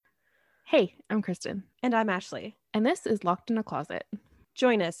Hey, I'm Kristin. And I'm Ashley. And this is Locked in a Closet.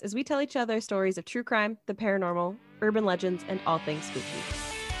 Join us as we tell each other stories of true crime, the paranormal, urban legends, and all things spooky.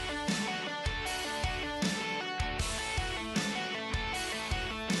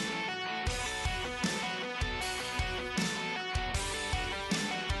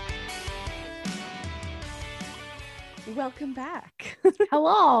 Welcome back.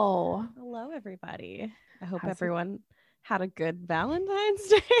 Hello. Hello, everybody. I hope How's everyone had a good Valentine's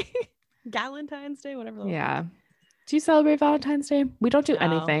Day. Galentine's Day, whatever. Yeah. Do you celebrate Valentine's Day? We don't do No.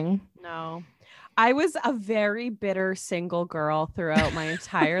 anything. No. I was a very bitter single girl throughout my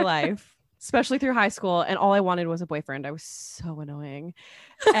entire life, especially through high school. And all I wanted was a boyfriend. I was so annoying.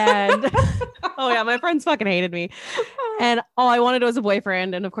 And oh yeah, my friends fucking hated me. And all I wanted was a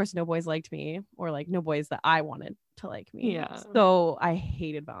boyfriend. And of course, no boys liked me, or like no boys that I wanted to like me. Yeah. So I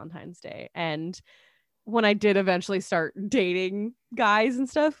hated Valentine's Day. And when I did eventually start dating guys and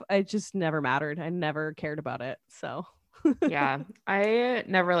stuff, it just never mattered. I never cared about it. So Yeah. I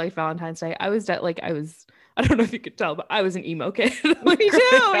never liked Valentine's Day. I don't know if you could tell, but I was an emo kid. Me too.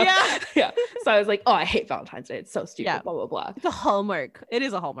 Yeah. Yeah. So I was like, oh, I hate Valentine's Day. It's so stupid. Yeah. Blah, blah, blah. It's a hallmark. It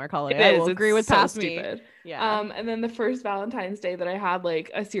is a hallmark holiday. It I will is. agree It's with so past stupid. me. Yeah. And then the first Valentine's Day that I had like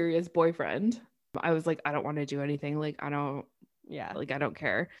a serious boyfriend, I was like, I don't want to do anything. Like, I don't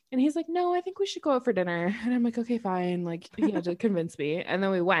care. And he's like, no, I think we should go out for dinner. And I'm like, okay, fine. Like, he had to convince me. And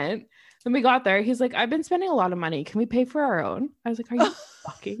then we went. Then we got there. He's like, I've been spending a lot of money. Can we pay for our own? I was like, are you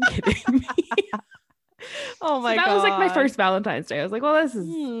fucking kidding me? Oh my God. That was like my first Valentine's Day. I was like, well, this is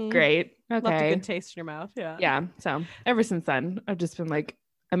great. Okay. Left a good taste in your mouth. Yeah. Yeah. So ever since then, I've just been like,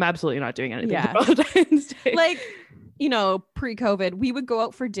 I'm absolutely not doing anything Yeah. for Valentine's Day. Like, you know, pre-COVID, we would go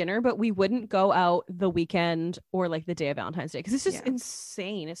out for dinner, but we wouldn't go out the weekend or like the day of Valentine's Day because it's just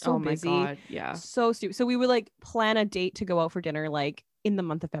insane. It's so busy. My God. Yeah. So stupid. So we would like plan a date to go out for dinner like in the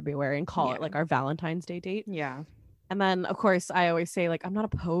month of February and call it like our Valentine's Day date. Yeah. And then, of course, I always say, like, I'm not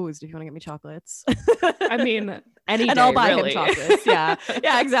opposed if you want to get me chocolates. I mean, any and day, I'll buy really. him chocolates. Yeah.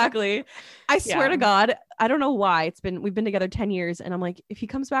 Yeah, exactly. I swear to God, I don't know why we've been together 10 years. And I'm like, if he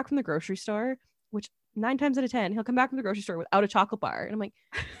comes back from the grocery store, which 9 times out of 10, he'll come back from the grocery store without a chocolate bar. And I'm like,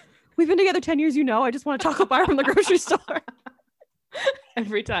 we've been together 10 years, I just want a chocolate bar from the grocery store.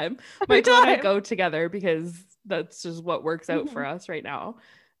 Every time. Michael and I go together because that's just what works out for us right now.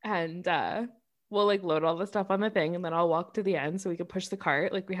 And we'll like load all the stuff on the thing and then I'll walk to the end so we can push the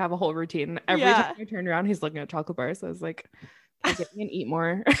cart. Like we have a whole routine. Every time I turn around, he's looking at chocolate bars. So I was like, can I get me and eat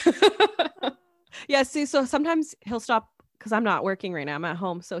more? Yeah. See, so sometimes he'll stop because I'm not working right now. I'm at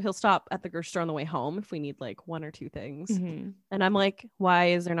home. So he'll stop at the grocery store on the way home if we need like 1 or 2 things. Mm-hmm. And I'm like, why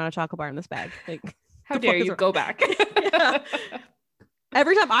is there not a chocolate bar in this bag? Like, how dare you go back? Yeah.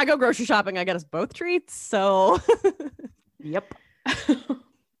 Every time I go grocery shopping, I get us both treats. So yep.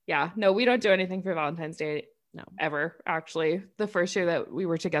 Yeah, no, we don't do anything for Valentine's Day. No, ever. Actually, the first year that we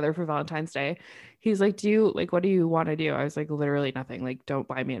were together for Valentine's Day, he's like, what do you want to do? I was like, literally nothing. Like, don't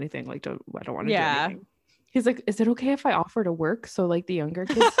buy me anything. Like, I don't want to do anything. He's like, is it okay if I offer to work so like the younger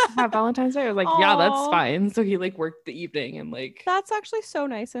kids have Valentine's Day? I was like, yeah, that's fine. So he like worked the evening and like. That's actually so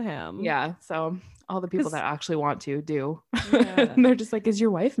nice of him. Yeah. So all the people that actually want to do. Yeah. And they're just like, is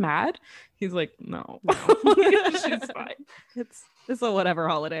your wife mad? He's like, no. She's fine. It's a whatever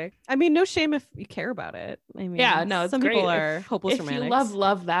holiday. I mean, no shame if you care about it. I mean, yeah, no, it's some great. People are hopeless romantics. If you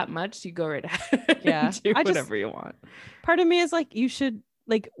love that much, you go right ahead. Yeah. Do whatever you want. Part of me is like, you should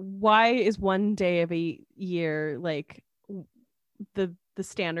like, why is one day of a year like the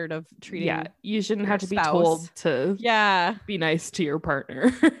standard of treating? Yeah, you shouldn't have to spouse. Be told to be nice to your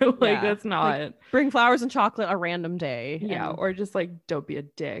partner. That's not like, bring flowers and chocolate a random day. Yeah, or just like don't be a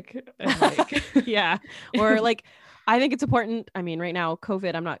dick. And, like yeah, or like I think it's important. I mean, right now,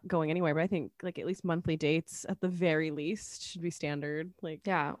 COVID, I'm not going anywhere, but I think like at least monthly dates at the very least should be standard. Like,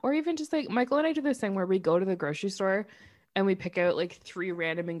 yeah, or even just like Michael and I do this thing where we go to the grocery store and we pick out like 3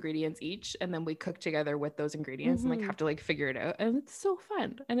 random ingredients each, and then we cook together with those ingredients and like have to like figure it out. And it's so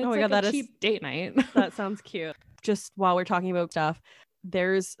fun. And it's a cheap date night. That sounds cute. Just while we're talking about stuff,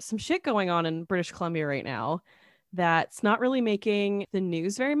 there's some shit going on in British Columbia right now that's not really making the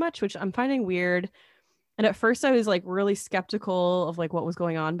news very much, which I'm finding weird. And at first I was like really skeptical of like what was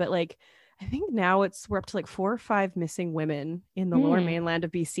going on, but like I think now we're up to like 4 or 5 missing women in the lower mainland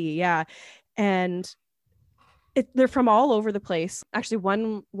of BC. Yeah. And they're from all over the place. Actually,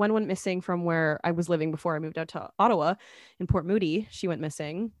 one went missing from where I was living before I moved out to Ottawa in Port Moody. She went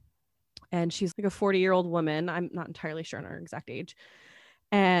missing, and she's like a 40-year-old woman. I'm not entirely sure on her exact age.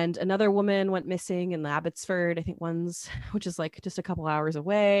 And another woman went missing in Abbotsford. I think which is like just a couple hours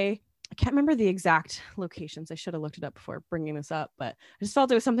away. I can't remember the exact locations. I should have looked it up before bringing this up, but I just felt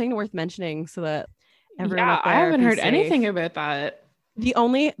it was something worth mentioning so that everyone out there I haven't be heard safe. anything about that. The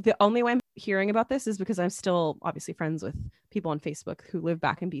only way I'm hearing about this is because I'm still obviously friends with people on Facebook who live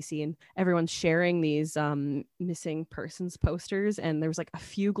back in BC, and everyone's sharing these missing persons posters, and there was like a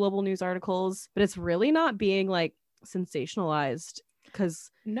few global news articles, but it's really not being like sensationalized.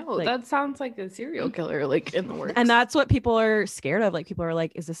 Because that sounds like a serial killer, like in the works. And that's what people are scared of. Like people are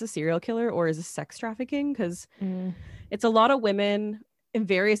like, is this a serial killer or is this sex trafficking? Because it's a lot of women in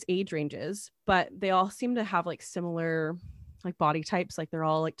various age ranges, but they all seem to have like similar like body types. Like they're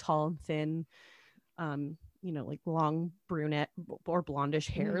all like tall and thin, like long brunette or blondish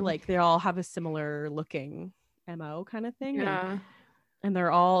hair. Like they all have a similar looking MO kind of thing. Yeah. And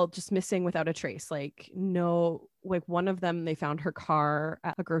they're all just missing without a trace. Like one of them, they found her car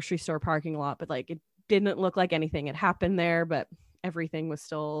at a grocery store parking lot, but like it didn't look like anything had happened there, but everything was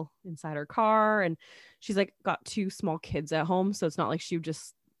still inside her car. And she's like got 2 small kids at home. So it's not like she would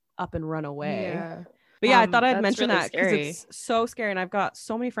just up and run away. Yeah. But yeah, I thought I'd mention really that because it's so scary. And I've got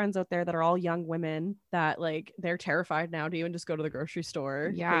so many friends out there that are all young women that like they're terrified now to even just go to the grocery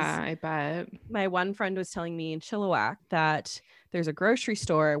store. Yeah, I bet. My one friend was telling me in Chilliwack that there's a grocery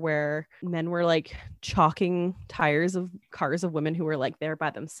store where men were like chalking tires of cars of women who were like there by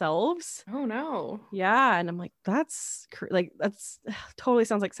themselves. Oh no. Yeah. And I'm like, that's totally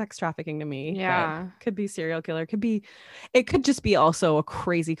sounds like sex trafficking to me. Yeah. Could be serial killer. It could just be also a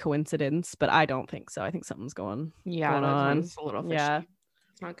crazy coincidence, but I don't think so. I think something's going on. It's a little fishy. Yeah.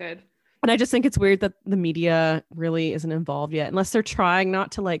 It's not good. And I just think it's weird that the media really isn't involved yet, unless they're trying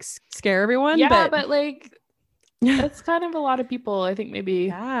not to like scare everyone. Yeah, but like that's kind of a lot of people. I think maybe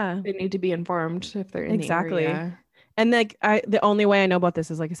they need to be informed if they're in the area. And like the only way I know about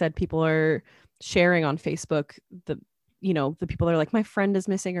this is, like I said, people are sharing on Facebook the people that are like, my friend is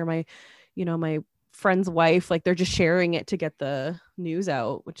missing, or my friend's wife, like they're just sharing it to get the news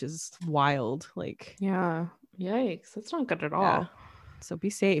out, which is wild. Like, yeah, yikes, that's not good at all. So be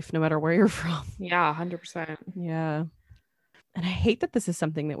safe no matter where you're from. Yeah, 100%. Yeah. And I hate that this is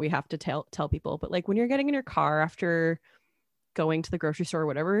something that we have to tell people, but like when you're getting in your car after going to the grocery store or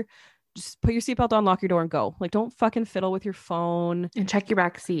whatever, just put your seatbelt on, lock your door, and go. Like, don't fucking fiddle with your phone. And check your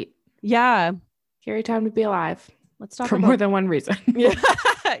back seat. Yeah. Scary time to be alive. Let's talk for more than one reason. Yeah,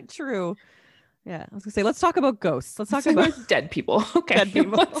 true. Yeah, I was gonna say, let's talk about ghosts. Let's talk about dead people. Okay, dead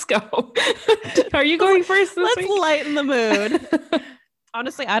people. Let's go. Are you going first this week? Let's lighten the mood.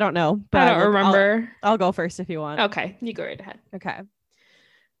 Honestly, I don't know. But I don't remember. I'll go first if you want. Okay, you go right ahead. Okay.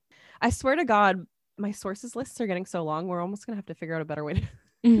 I swear to God, my sources lists are getting so long. We're almost going to have to figure out a better way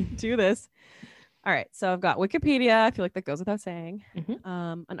to do this. All right. So I've got Wikipedia. I feel like that goes without saying.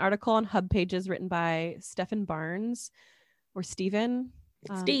 Mm-hmm. An article on Hub Pages written by Stephen Barnes or Stephen.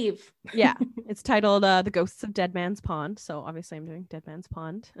 Steve. Yeah. It's titled The Ghosts of Dead Man's Pond. So obviously I'm doing Dead Man's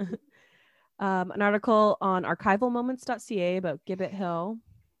Pond. An article on archivalmoments.ca about Gibbet Hill.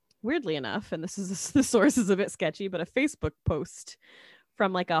 Weirdly enough, and the source is a bit sketchy, but a Facebook post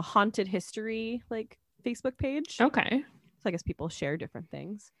from like a haunted history like Facebook page. Okay. So I guess people share different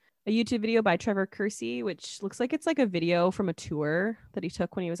things. A YouTube video by Trevor Kersey, which looks like it's like a video from a tour that he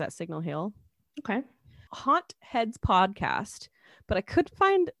took when he was at Signal Hill. Okay. Haunt Heads podcast, but I couldn't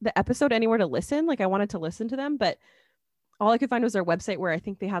find the episode anywhere to listen. Like I wanted to listen to them, but all I could find was their website where I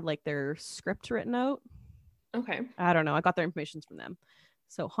think they had like their script written out. Okay. I don't know. I got their information from them.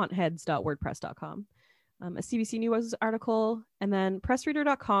 So hauntheads.wordpress.com. A CBC News article, and then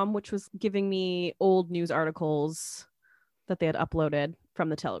pressreader.com, which was giving me old news articles that they had uploaded from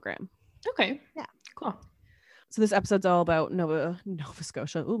the Telegram. Okay. Yeah. Cool. So this episode's all about Nova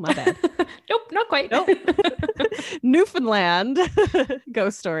Scotia. Ooh, my bad. Nope, not quite. Nope. Newfoundland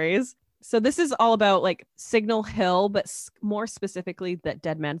ghost stories. So this is all about like Signal Hill, but more specifically that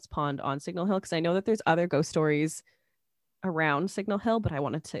Dead Man's Pond on Signal Hill, because I know that there's other ghost stories around Signal Hill, but I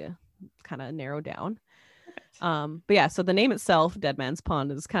wanted to kind of narrow down. But yeah, so the name itself, Dead Man's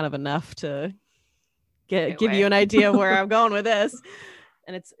Pond, is kind of enough to give you an idea of where I'm going with this.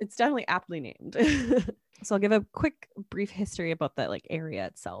 And it's definitely aptly named. So I'll give a quick brief history about that like area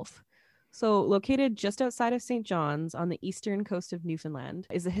itself. So located just outside of St. John's on the eastern coast of Newfoundland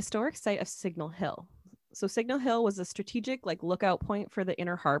is the historic site of Signal Hill. So Signal Hill was a strategic like lookout point for the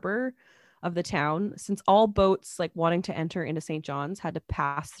inner harbor of the town, since all boats like wanting to enter into St. John's had to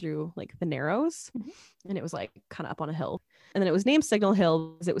pass through like the Narrows, and it was like kind of up on a hill. And then it was named Signal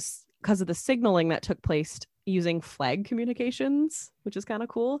Hill because it was because of the signaling that took place using flag communications, which is kind of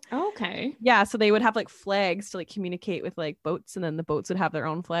cool. Okay. Yeah, so they would have like flags to like communicate with like boats, and then the boats would have their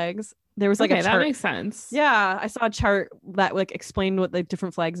own flags. There was like a chart. That makes sense. Yeah, I saw a chart that like explained what the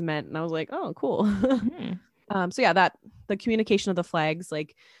different flags meant, and I was like, oh, cool. So yeah, that the communication of the flags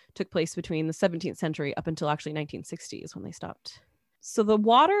like took place between the 17th century up until actually 1960s when they stopped. So the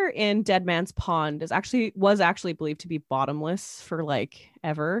water in Dead Man's Pond was actually believed to be bottomless for like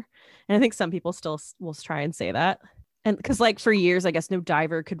ever, and I think some people still will try and say that, and because like for years I guess no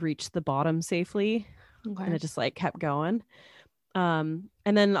diver could reach the bottom safely, and it just like kept going. And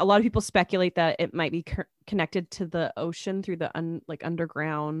then a lot of people speculate that it might be connected to the ocean through the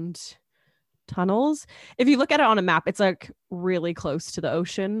underground tunnels. If you look at it on a map, it's like really close to the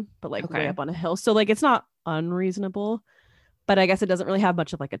ocean, but like way up on a hill. So like it's not unreasonable, but I guess it doesn't really have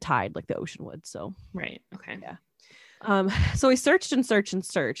much of like a tide like the ocean would. So right. Okay. Yeah. So we searched and searched and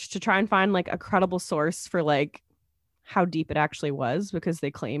searched to try and find like a credible source for like how deep it actually was, because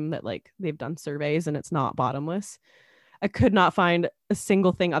they claim that like they've done surveys and it's not bottomless. I could not find a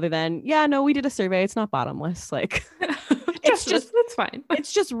single thing other than, yeah, no, we did a survey. It's not bottomless. Like it's just, that's fine.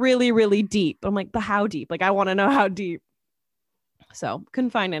 It's just really, really deep. I'm like, but how deep? Like, I want to know how deep. So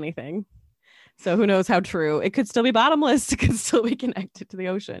couldn't find anything. So who knows how true? It could still be bottomless. It could still be connected to the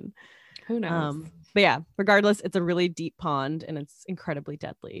ocean. Who knows? But yeah, regardless, it's a really deep pond and it's incredibly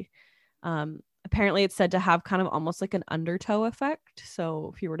deadly. Apparently it's said to have kind of almost like an undertow effect.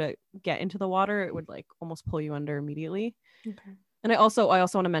 So if you were to get into the water, it would like almost pull you under immediately. Okay. And I also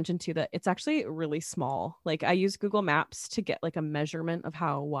want to mention too that it's actually really small. Like I used Google Maps to get like a measurement of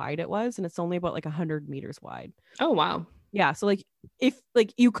how wide it was, and it's only about like 100 meters wide. Oh, wow. Yeah. So like if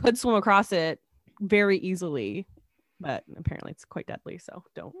like you could swim across it very easily, but apparently it's quite deadly. So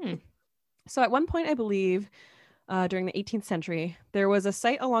don't. So at one point, I believe during the 18th century, there was a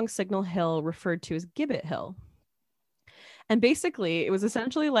site along Signal Hill referred to as Gibbet Hill. And basically, it was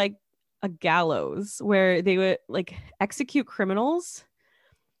essentially like a gallows where they would like execute criminals,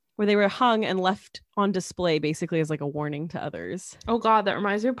 where they were hung and left on display basically as like a warning to others. Oh God, that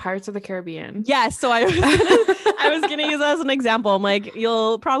reminds me of Pirates of the Caribbean. Yes. So I was going to use that as an example. I'm like,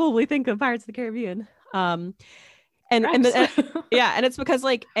 you'll probably think of Pirates of the Caribbean. And it's because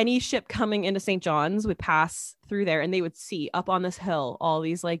like any ship coming into St. John's would pass through there, and they would see up on this hill all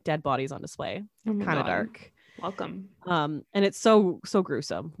these like dead bodies on display. Kind of dark. Welcome. And it's so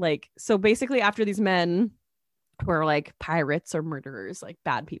gruesome. Like, so basically after these men who are like pirates or murderers, like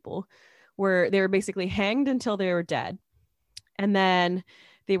bad people, they were basically hanged until they were dead, and then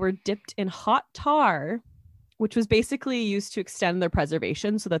they were dipped in hot tar, which was basically used to extend their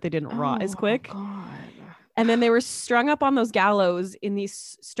preservation so that they didn't rot as quick. God. And then they were strung up on those gallows in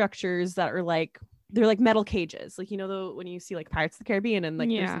these structures that are like, they're like metal cages. Like, you know, when you see like Pirates of the Caribbean and like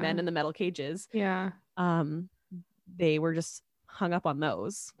there's men in the metal cages. Yeah. They were just hung up on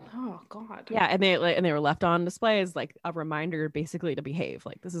those. Oh God. Yeah. And they were left on display as like a reminder basically to behave.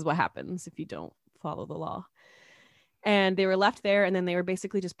 Like, this is what happens if you don't follow the law. And they were left there, and then they were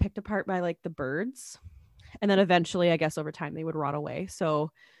basically just picked apart by like the birds. And then eventually, I guess over time, they would rot away.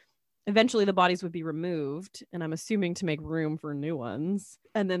 So eventually the bodies would be removed, and I'm assuming to make room for new ones.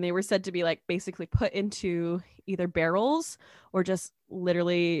 And then they were said to be like basically put into either barrels or just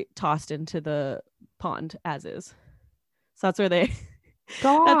literally tossed into the pond as is. So that's where they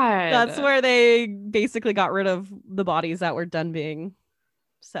that's where they basically got rid of the bodies that were done being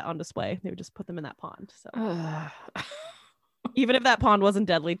set on display. They would just put them in that pond. So even if that pond wasn't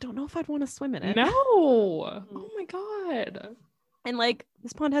deadly, don't know if I'd want to swim in it. No. Oh my God. And like,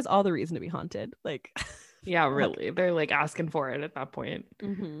 this pond has all the reason to be haunted. Like, yeah, really. They're like asking for it at that point.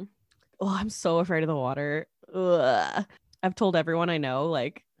 Mm-hmm. Oh, I'm so afraid of the water. Ugh. I've told everyone I know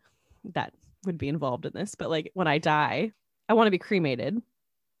like that would be involved in this, but like when I die, I want to be cremated.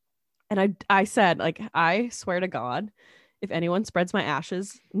 And I said, like, I swear to God, if anyone spreads my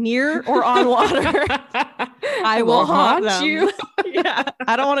ashes near or on water, I will haunt them. You. Yeah,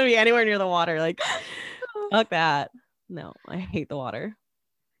 I don't want to be anywhere near the water. Like, fuck that. No, I hate the water.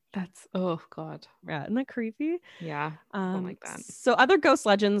 That's, oh God. Yeah, isn't that creepy? Yeah, I don't like that. So other ghost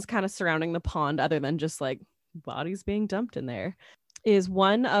legends kind of surrounding the pond, other than just like bodies being dumped in there, is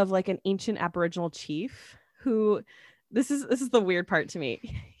one of like an ancient Aboriginal chief who, this is the weird part to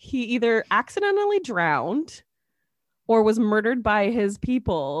me. He either accidentally drowned or was murdered by his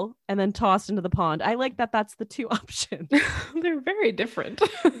people and then tossed into the pond. I like that that's the two options. They're very different.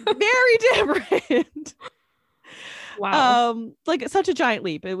 Very different. Wow. Like such a giant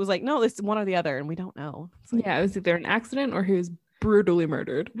leap. It was like, no, it's one or the other, and we don't know. Like, yeah, it was either an accident or he was brutally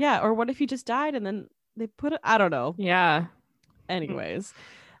murdered. Yeah, or what if he just died and then they put it, I don't know. Yeah. Anyways,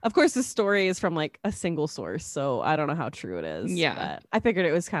 Of course, this story is from like a single source, so I don't know how true it is. Yeah. But I figured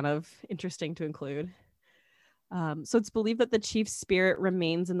it was kind of interesting to include. So it's believed that the chief's spirit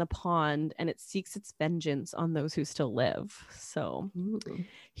remains in the pond and it seeks its vengeance on those who still live. So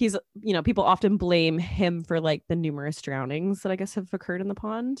he's, people often blame him for like the numerous drownings that I guess have occurred in the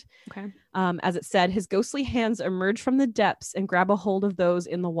pond. Okay. As it said, his ghostly hands emerge from the depths and grab a hold of those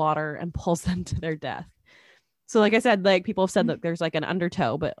in the water and pulls them to their death. So like I said, like people have said that there's like an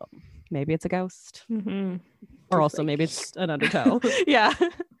undertow, but maybe it's a ghost. Mm-hmm. Or also maybe it's an undertow. Yeah.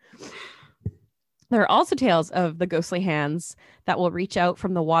 There are also tales of the ghostly hands that will reach out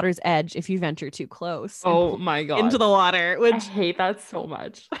from the water's edge if you venture too close. Oh my God. Into the water, which I hate that so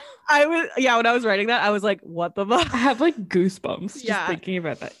much. when I was writing that, I was like, what the fuck? I have like goosebumps just thinking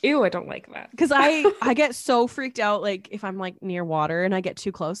about that. Ew, I don't like that. Because I get so freaked out, like if I'm like near water and I get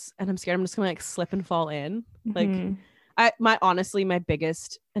too close and I'm scared I'm just gonna like slip and fall in. Mm-hmm. Like my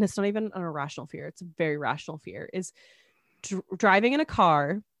biggest, and it's not even an irrational fear, it's a very rational fear, is driving in a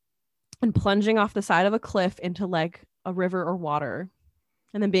car and plunging off the side of a cliff into like a river or water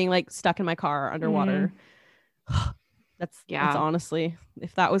and then being like stuck in my car underwater. That's honestly,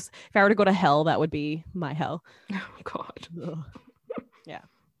 if I were to go to hell, that would be my hell. Oh God. Yeah.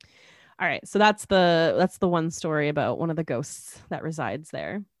 All right. So that's the one story about one of the ghosts that resides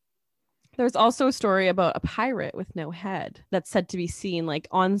there. There's also a story about a pirate with no head that's said to be seen like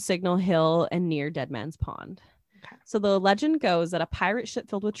on Signal Hill and near Dead Man's Pond. Okay. So the legend goes that a pirate ship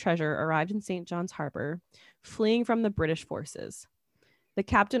filled with treasure arrived in St. John's Harbour, fleeing from the British forces. The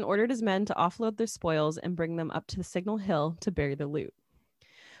captain ordered his men to offload their spoils and bring them up to the Signal Hill to bury the loot.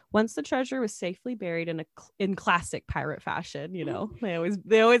 Once the treasure was safely buried in classic pirate fashion,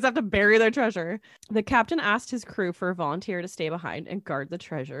 they always have to bury their treasure. The captain asked his crew for a volunteer to stay behind and guard the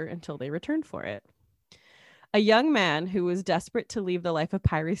treasure until they returned for it. A young man who was desperate to leave the life of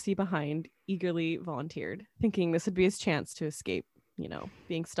piracy behind eagerly volunteered, thinking this would be his chance to escape,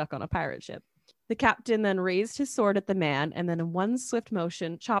 being stuck on a pirate ship. The captain then raised his sword at the man and then in one swift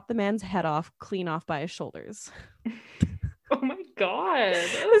motion chopped the man's head off, clean off by his shoulders. Oh my God.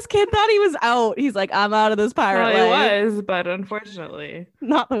 This kid thought he was out. He's like, I'm out of this pirate life. He was, but unfortunately.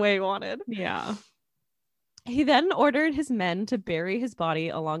 Not the way he wanted. Yeah. He then ordered his men to bury his body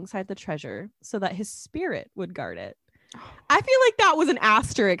alongside the treasure so that his spirit would guard it. I feel like that was an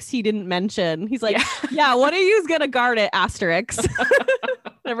asterisk he didn't mention. He's like, yeah, one of you's gonna guard it, asterisk.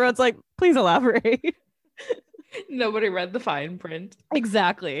 Everyone's like, please elaborate. Nobody read the fine print.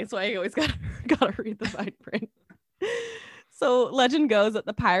 Exactly. So I always gotta read the fine print. So legend goes that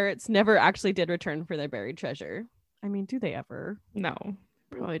the pirates never actually did return for their buried treasure. I mean, do they ever? No.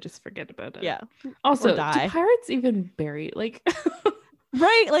 Probably just forget about it. Yeah. Also, do pirates even bury like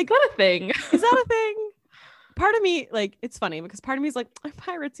right? Like, is that a thing? Is that a thing? Part of me, like, it's funny because part of me is like, are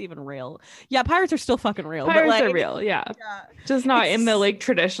pirates even real? Yeah, pirates are still fucking real. Pirates are real, yeah. Just not in the like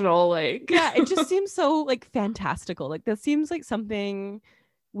traditional like. Yeah, it just seems so like fantastical. Like that seems like something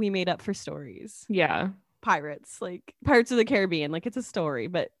we made up for stories. Yeah. Pirates, like Pirates of the Caribbean, like it's a story,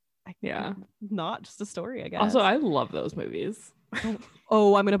 but not just a story, I guess. Also, I love those movies.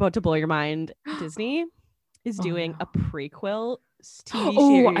 Oh, I'm about to blow your mind. Disney is doing a prequel TV series.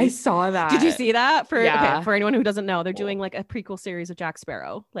 Oh, I saw that. Did you see that? For anyone who doesn't know, they're doing like a prequel series of Jack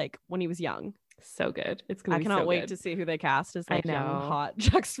Sparrow, like when he was young. So good. It's gonna I be cannot so wait good. to see who they cast as like young, hot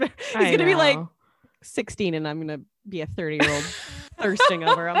Jack Sparrow. He's gonna be like 16 and I'm gonna be a 30-year-old thirsting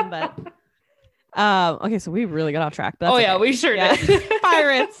over him. But okay, so we really got off track. But that's we sure did.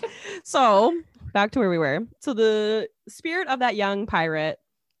 Pirates. So back to where we were. So the spirit of that young pirate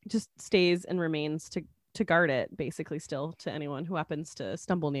just stays and remains to guard it, basically, still, to anyone who happens to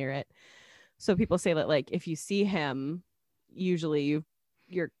stumble near it. So people say that like if you see him, usually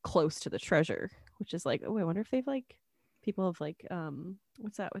you're close to the treasure, which is like, oh, I wonder if they've like people have like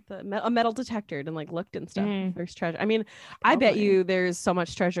what's that with a metal detector and like looked and stuff. There's treasure. I mean, probably. I bet you there's so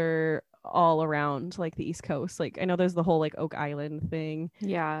much treasure all around like the East Coast. Like I know there's the whole like Oak Island thing,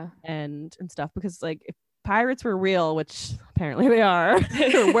 and stuff, because like if pirates were real, which apparently they are,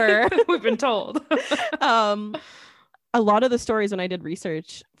 or were, we've been told. A lot of the stories when I did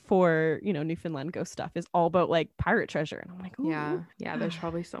research for Newfoundland ghost stuff is all about like pirate treasure, and I'm like, ooh. yeah, there's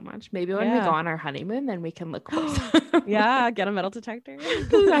probably so much. Maybe when we go on our honeymoon, then we can look close. Get a metal detector.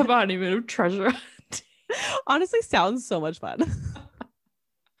 Have a honeymoon of treasure. Honestly, sounds so much fun.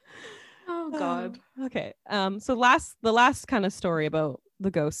 Oh God. Okay. So the last kind of story about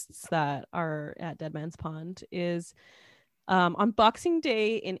the ghosts that are at Dead Man's Pond is on Boxing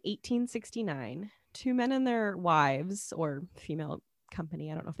Day in 1869, two men and their wives, or female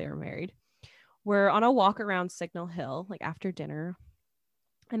company, I don't know if they were married, were on a walk around Signal Hill, like after dinner.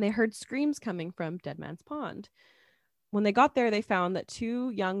 and they heard screams coming from Dead Man's Pond. When they got there, they found that 2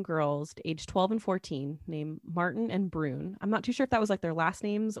 young girls aged 12 and 14 named Martin and Brune. I'm not too sure if that was like their last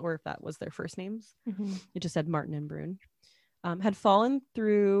names or if that was their first names. It just said Martin and Brune. Had fallen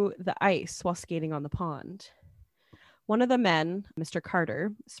through the ice while skating on the pond. One of the men, Mr.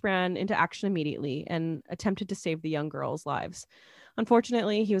 Carter, sprang into action immediately and attempted to save the young girls' lives.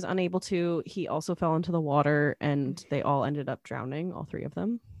 Unfortunately, he was unable to. He also fell into the water and they all ended up drowning, all 3 of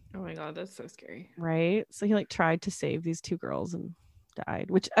them. Oh my God, that's so scary. Right? So he like tried to save these 2 girls and died,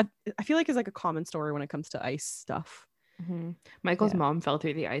 which I feel like is like a common story when it comes to ice stuff. Michael's mom fell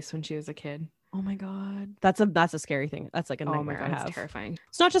through the ice when she was a kid. Oh my God. That's a scary thing. That's like a nightmare. Oh my God, it's terrifying.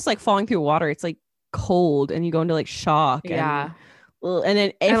 It's not just like falling through water. It's like cold and you go into like shock. Yeah. And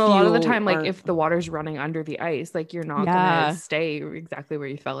then a lot of the time, like if the water's running under the ice, like you're not gonna stay exactly where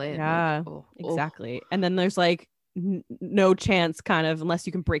you fell in. Yeah, like, exactly. And then there's like no chance kind of unless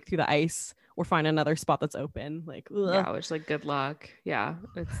you can break through the ice or find another spot that's open. Like which like good luck. Yeah.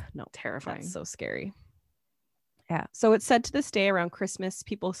 It's terrifying. That's so scary. Yeah. So it's said to this day around Christmas,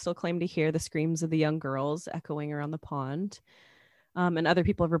 people still claim to hear the screams of the young girls echoing around the pond. And other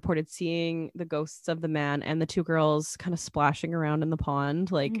people have reported seeing the ghosts of the man and the 2 girls kind of splashing around in the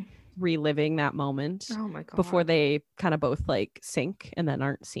pond, like reliving that moment before they kind of both like sink and then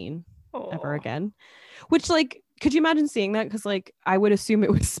aren't seen ever again. Which like, could you imagine seeing that? Because like, I would assume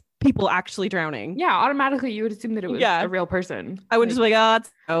it was people actually drowning. Yeah, automatically you would assume that it was a real person. I would just be like, oh, it's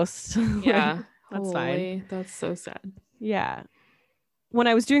a ghost. Yeah, that's fine. That's so sad. Yeah. When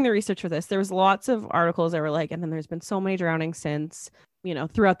I was doing the research for this, there was lots of articles that were like, and then there's been so many drownings since,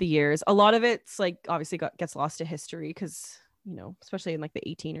 throughout the years. A lot of it's like obviously gets lost to history because, especially in like the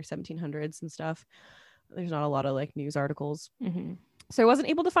 18 or 1700s and stuff, there's not a lot of like news articles. So I wasn't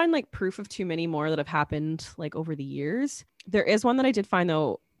able to find like proof of too many more that have happened like over the years. There is one that I did find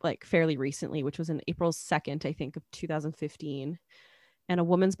though, like fairly recently, which was in April 2nd, I think of 2015. And a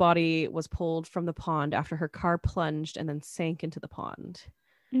woman's body was pulled from the pond after her car plunged and then sank into the pond.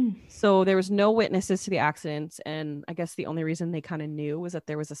 So there was no witnesses to the accident. And I guess the only reason they kind of knew was that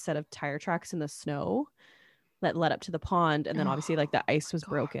there was a set of tire tracks in the snow that led up to the pond. And then obviously like the ice was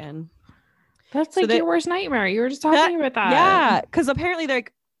broken. That's like your worst nightmare. You were just talking about that. Yeah. Because apparently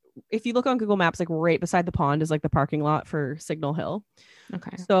like, if you look on Google Maps, like right beside the pond is like the parking lot for Signal Hill.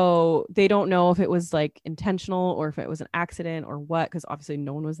 Okay. So they don't know if it was like intentional or if it was an accident or what, because obviously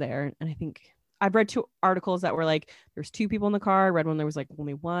no one was there. And I think I've read 2 articles that were like, there's 2 people in the car. I read one, there was like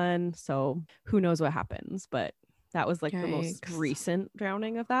only 1. So who knows what happens, but that was like the most recent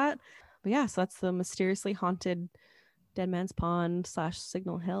drowning of that. But yeah, so that's the mysteriously haunted Dead Man's Pond /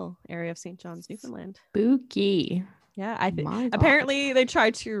 Signal Hill area of St. John's, Newfoundland. Spooky. Yeah, I think apparently they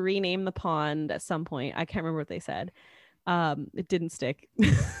tried to rename the pond at some point. I can't remember what they said. It didn't stick.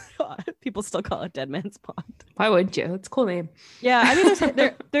 People still call it Dead Man's Pond. Why wouldn't you? It's a cool name. Yeah, I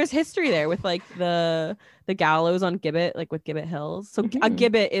mean, there's history there with like the gallows on Gibbet, like with Gibbet Hills. So a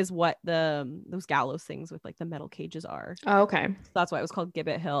gibbet is what those gallows things with like the metal cages are. Oh, okay. So that's why it was called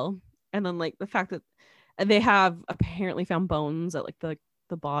Gibbet Hill. And then like the fact that they have apparently found bones at like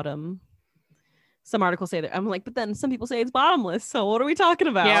the bottom. Some articles say that. I'm like, but then some people say it's bottomless. So what are we talking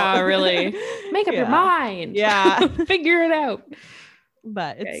about? Yeah, really. Make up your mind. Yeah. Figure it out.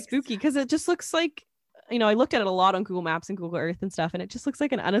 But it's spooky because it just looks like, I looked at it a lot on Google Maps and Google Earth and stuff, and it just looks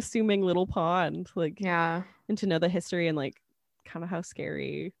like an unassuming little pond. Like, yeah. And to know the history and like kind of how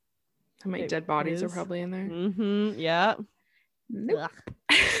scary. How many dead bodies are probably in there? Mm-hmm. Yeah. Nope.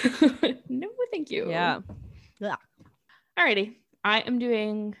 No, thank you. Yeah. Alrighty. I am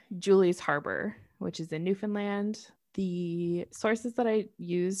doing Julie's Harbour, which is in Newfoundland. The sources that I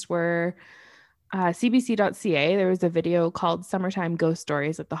used were cbc.ca. There was a video called Summertime Ghost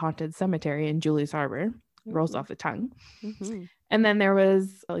Stories at the Haunted Cemetery in Julie's Harbour. Rolls off the tongue. Mm-hmm. And then there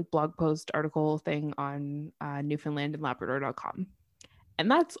was a blog post article thing on newfoundlandandlabrador.com. And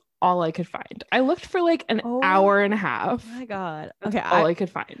that's all I could find. I looked for like an hour and a half. Oh my God. That's all I could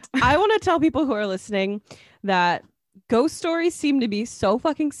find. I want to tell people who are listening that ghost stories seem to be so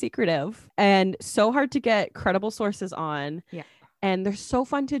fucking secretive and so hard to get credible sources on. Yeah. And they're so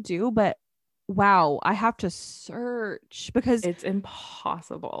fun to do, but wow, I have to search because it's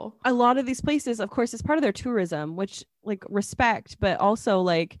impossible. A lot of these places, of course, it's part of their tourism, which like respect, but also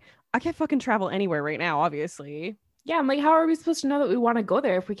like I can't fucking travel anywhere right now, obviously. Yeah, I'm like, how are we supposed to know that we want to go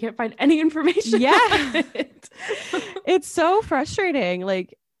there if we can't find any information? Yeah. It's so frustrating.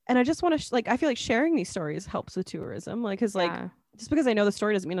 Like, and I just want to I feel like sharing these stories helps with tourism. Like, cause like just because I know the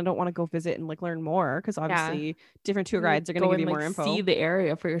story doesn't mean I don't want to go visit and like learn more, because obviously different tour guides are going to give you more info. See the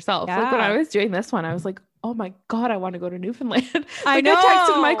area for yourself. Like when I was doing this one, I was like, oh my God, I want to go to Newfoundland. I know. I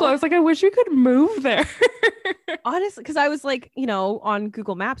texted Michael. I was like, I wish we could move there. Honestly, because I was like, on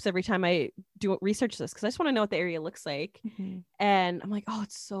Google Maps every time I do research this, because I just want to know what the area looks like. And I'm like, oh,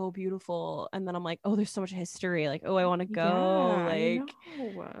 it's so beautiful. And then I'm like, oh, there's so much history. Like, oh, I want to go. Like,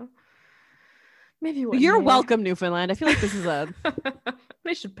 maybe you're welcome, Newfoundland. I feel like this is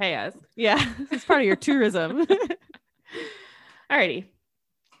they should pay us. Yeah, it's part of your tourism. Alrighty.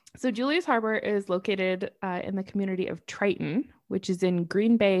 So Julius Harbour is located in the community of Triton, which is in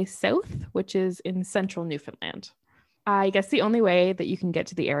Green Bay South, which is in central Newfoundland. I guess the only way that you can get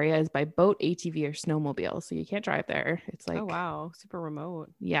to the area is by boat, ATV, or snowmobile. So you can't drive there. It's like, oh wow, super remote.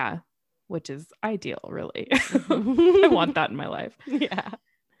 Yeah, which is ideal, really. I want that in my life. Yeah.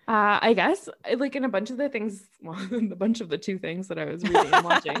 I guess like in a bunch of the things, a bunch of the two things that I was reading and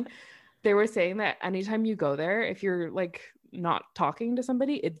watching, they were saying that anytime you go there, if you're like not talking to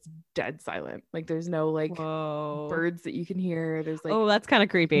somebody, it's dead silent. Like there's no like birds that you can hear. There's like, oh, that's kind of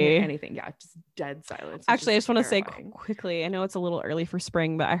creepy. Anything. Yeah, just dead silence. Actually, I just want to say quickly, I know it's a little early for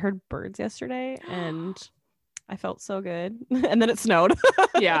spring, but I heard birds yesterday and I felt so good. And then it snowed.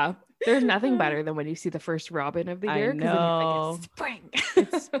 Yeah. There's nothing better than when you see the first robin of the year. I know. Like, it's spring.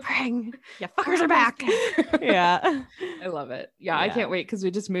 It's spring. Yeah, fuckers are back. Yeah. I love it. Yeah, I can't wait because we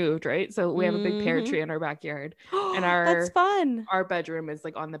just moved, right? So we have a big pear tree in our backyard. And that's fun. Our bedroom is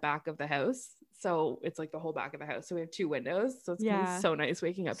like on the back of the house. So it's like the whole back of the house. So we have 2 windows. So it's gonna be so nice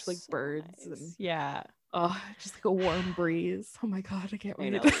waking up to like birds. Nice. And just like a warm breeze. Oh my God, I can't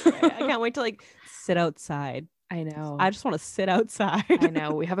wait. I can't wait to like sit outside. I know. I just want to sit outside. I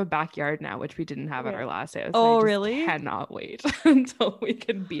know. We have a backyard now, which we didn't have at our last house. Oh, really? Cannot wait until we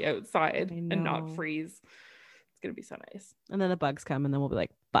can be outside and not freeze. It's gonna be so nice. And then the bugs come, and then we'll be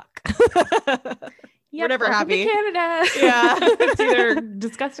like, "Fuck." We're never happy. Canada. Yeah, it's either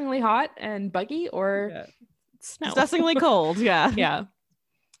disgustingly hot and buggy or snow. Disgustingly cold. Yeah, yeah.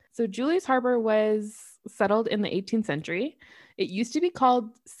 So Julius Harbour was settled in the 18th century. It used to be called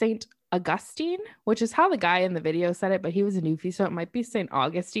St. Augustine, which is how the guy in the video said it, but he was a Newfie, so it might be St.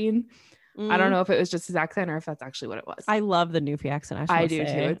 Augustine. I don't know if it was just his accent or if that's actually what it was. I love the Newfie accent. I do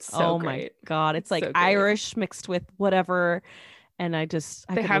too. It's so great. My God, it's like so Irish mixed with whatever, and they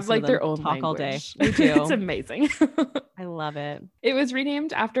have like their own talk language all day. They do. It's amazing. I love it. It was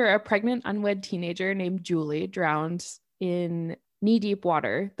renamed after a pregnant unwed teenager named Julie drowned in knee-deep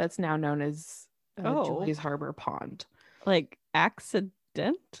water that's now known as Julius Harbour Pond. Like accidentally?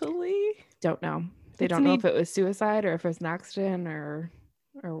 Don't know. They don't know if it was suicide or if it was an accident or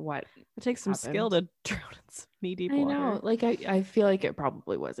what. It takes some skill to drown in knee-deep water. I know. Like I feel like it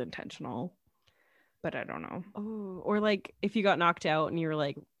probably was intentional, but I don't know. Oh, or like if you got knocked out and you were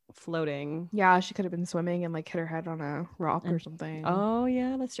like floating. Yeah, she could have been swimming and like hit her head on a rock or something. Oh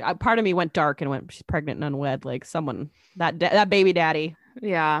yeah, that's true. Part of me went dark and went, she's pregnant and unwed. Like someone that baby daddy.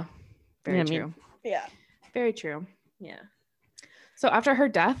 Yeah, very true. Yeah, very true. Yeah. So after her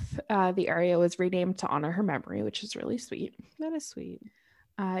death, the area was renamed to honor her memory, which is really sweet. That is sweet.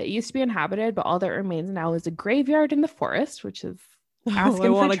 It used to be inhabited, but all that remains now is a graveyard in the forest, which is asking I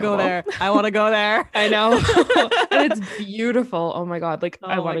want to go there. I want to go there. I know. And it's beautiful. Oh my God. Like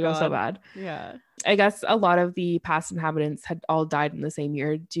I want to go so bad. Yeah. I guess a lot of the past inhabitants had all died in the same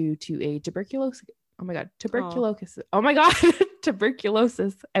year due to a tuberculosis. Oh my God. Tuberculosis. Oh my God.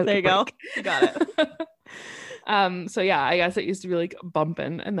 Tuberculosis outbreak. There you go. You got it. So yeah, I guess it used to be like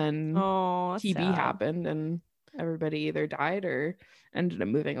bumping, and then TB sad. happened and everybody either died or ended up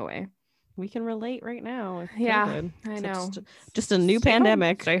moving away. We can relate right now. Yeah, I know. Just a new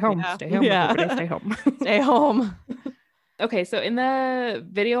pandemic. Stay home. Yeah. Stay home. Yeah. Everybody stay home. Stay home. Okay, so in the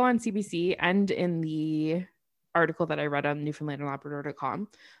video on CBC and in the article that I read on newfoundlandandlabrador.com,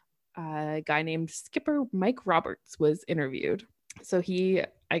 a guy named Skipper Mike Roberts was interviewed. So he,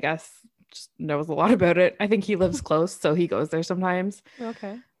 I guess, just knows a lot about it. I think he lives close, so he goes there sometimes.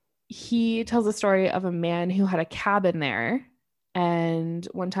 Okay. He tells a story of a man who had a cabin there, and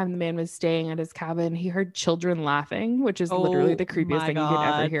one time the man was staying at his cabin. He heard children laughing, which is literally the creepiest thing you could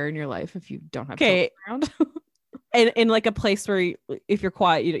ever hear in your life if you don't have children around. And in like a place where if you're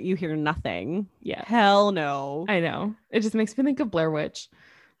quiet, you hear nothing. Yeah. Hell no. I know. It just makes me think of Blair Witch.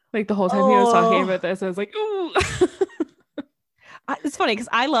 Like the whole time he was talking about this, I was like, ooh. It's funny because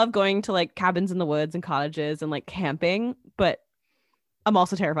I love going to like cabins in the woods and cottages and like camping, but I'm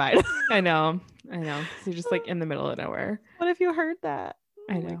also terrified. I know. So you're just like in the middle of nowhere. What if you heard that?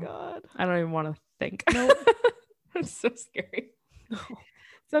 I know. Oh my God. I don't even want to think. Nope. It's so scary.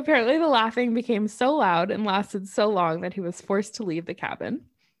 So apparently the laughing became so loud and lasted so long that he was forced to leave the cabin.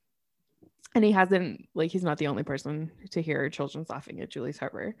 And he hasn't, like, he's not the only person to hear children's laughing at Julie's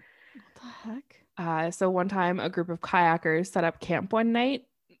Harbour. What the heck? So one time a group of kayakers set up camp one night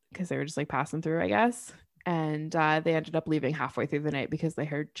because they were just like passing through, I guess. And they ended up leaving halfway through the night because they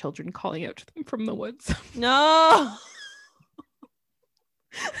heard children calling out to them from the woods. No.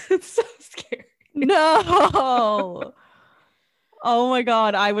 It's so scary. No. Oh my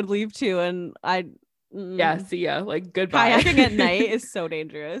God. I would leave too. And yeah, see ya. Like, goodbye. Kayaking at night is so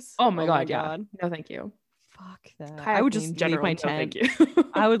dangerous. Oh my God. Yeah. No, thank you. Fuck that. Kayaking I would just leave my tent. Thank you.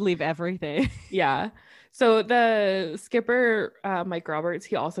 I would leave everything. Yeah. So the skipper, Mike Roberts,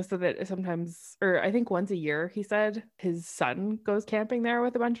 he also said that sometimes, or I think once a year, he said his son goes camping there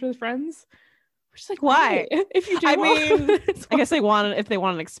with a bunch of his friends. Which is like, why? If you do, I mean, I guess they want if they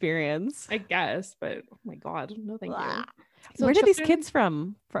want an experience. I guess, but oh my God, no, thank you. So where did these kids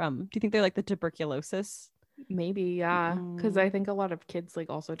from? Do you think they're like the tuberculosis? Maybe, yeah, because I think a lot of kids like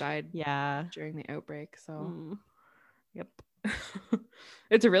also died. Yeah, during the outbreak. So, yep.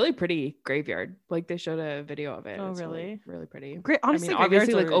 It's a really pretty graveyard. Like they showed a video of it. Oh, it's really? Really pretty. Great. Honestly,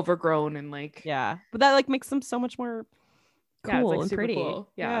 obviously like overgrown and like but that like makes them so much more cool like, and super pretty. Cool.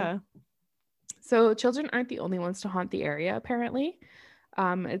 Yeah. So children aren't the only ones to haunt the area. Apparently,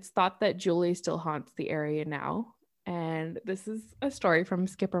 it's thought that Julie still haunts the area now. And this is a story from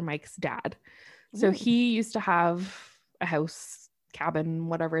Skipper Mike's dad. So he used to have a house, cabin,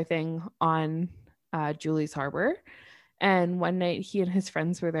 whatever thing on Julie's Harbour. And one night he and his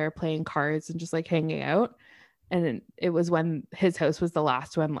friends were there playing cards and just like hanging out. And it was when his house was the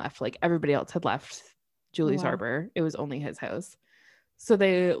last one left. Like everybody else had left Julie's Harbour. It was only his house. So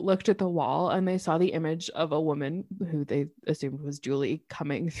they looked at the wall and they saw the image of a woman who they assumed was Julie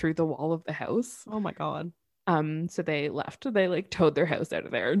coming through the wall of the house. Oh my God. So they left. They like towed their house out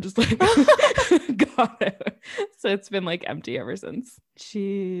of there and just like got out. So it's been like empty ever since.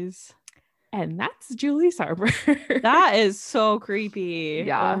 Jeez. And that's Julie's Harbour. That is so creepy.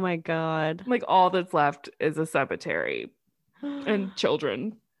 Yeah. Oh my God. Like all that's left is a cemetery and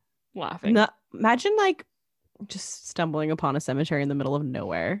children laughing. No, imagine like just stumbling upon a cemetery in the middle of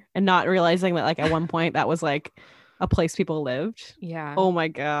nowhere and not realizing that like at one point that was like a place people lived. Yeah. Oh my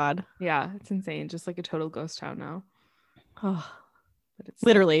God. Yeah, it's insane. Just like a total ghost town now. Oh, but it's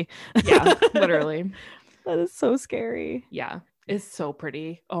literally. Yeah, literally. That is so scary. Yeah. It's so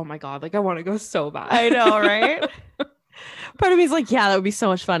pretty. Oh my God. Like I want to go so bad. I know, right? Part of me is like, yeah, that would be so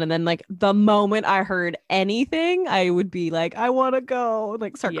much fun. And then like the moment I heard anything, I would be like, I want to go,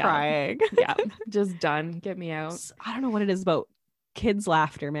 like start crying. Yeah. Just done. Get me out. I don't know what it is about kids'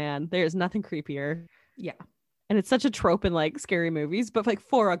 laughter, man. There's nothing creepier. Yeah. And it's such a trope in like scary movies, but like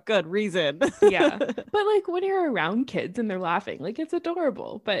for a good reason. Yeah. But like when you're around kids and they're laughing, like it's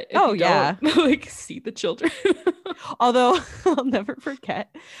adorable. But if you don't, like see the children. Although I'll never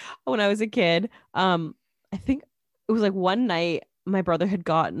forget when I was a kid. I think it was like one night my brother had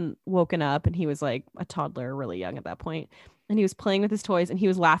woken up and he was like a toddler, really young at that point. And he was playing with his toys and he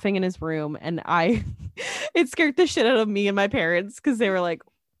was laughing in his room. And it scared the shit out of me and my parents because they were like,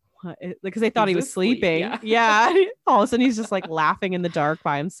 because they thought he was sleeping. Yeah. All of a sudden he's just like laughing in the dark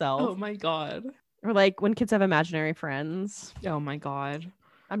by himself. Oh my God. Or like when kids have imaginary friends. Oh my God.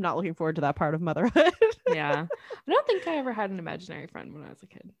 I'm not looking forward to that part of motherhood. Yeah. I don't think I ever had an imaginary friend when I was a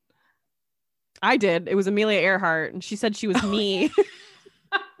kid. I did. It was Amelia Earhart and she said she was me.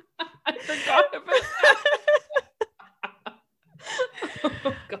 I forgot about that.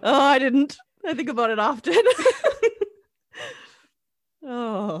 Oh, God. Oh, I didn't. I think about it often.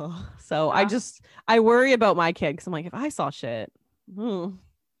 Oh, so yeah. I worry about my kid because I'm like, if I saw shit,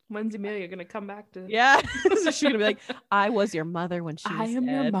 when's Amelia gonna come back to? Yeah, so she's gonna be like, I was your mother when she was am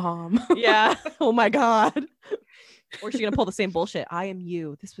dead. Your mom. Yeah. Oh my God. Or she's gonna pull the same bullshit. I am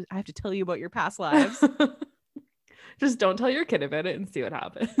you. I have to tell you about your past lives. Just don't tell your kid about it and see what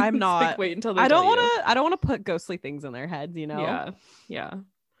happens. I'm not. Like, wait until they I don't want to put ghostly things in their heads. You know. Yeah.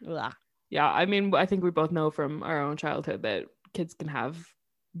 Ugh. Yeah. I mean, I think we both know from our own childhood that kids can have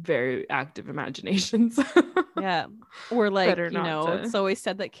very active imaginations. Yeah. Or like, it's always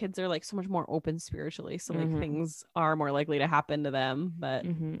said that kids are like so much more open spiritually. So like things are more likely to happen to them. But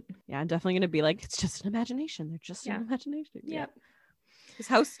yeah, I'm definitely going to be like, it's just an imagination. They're just an imagination. Yeah. This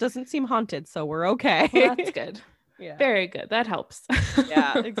house doesn't seem haunted, so we're okay. Well, that's good. Yeah. Very good. That helps.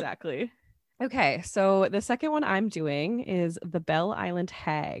 Yeah, exactly. Okay. So the second one I'm doing is the Bell Island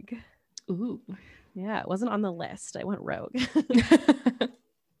Hag. Ooh. Yeah, it wasn't on the list. I went rogue.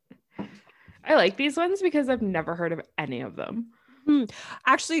 I like these ones because I've never heard of any of them.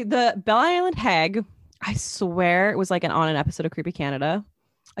 Actually, the Bell Island Hag, I swear it was like on an episode of Creepy Canada.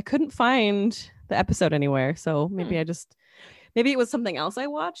 I couldn't find the episode anywhere. So maybe maybe it was something else I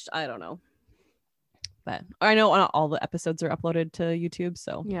watched. I don't know. But I know not all the episodes are uploaded to YouTube.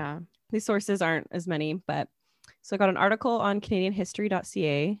 So Yeah. these sources aren't as many. But so I got an article on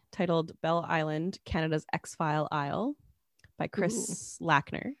CanadianHistory.ca titled Bell Island, Canada's X-File Isle by Chris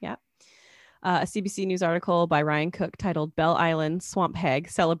Lackner. Yeah. A CBC News article by Ryan Cook titled Bell Island Swamp Hag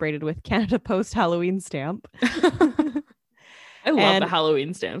Celebrated with Canada Post Halloween Stamp. I love the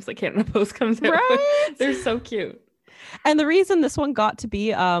Halloween stamps that Canada Post comes out with. They're so cute. And the reason this one got to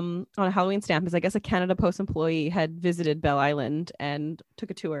be on a Halloween stamp is I guess a Canada Post employee had visited Bell Island and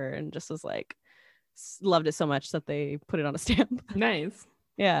took a tour and just was like, loved it so much that they put it on a stamp. Nice.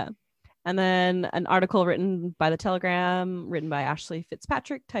 Yeah. And then an article written by The Telegram, written by Ashley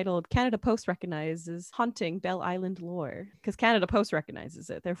Fitzpatrick, titled Canada Post Recognizes Haunting Bell Island Lore. Because Canada Post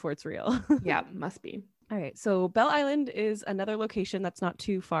recognizes it, therefore it's real. Yeah, must be. All right. So Bell Island is another location that's not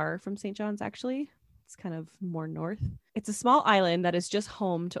too far from St. John's, actually. It's kind of more north. It's a small island that is just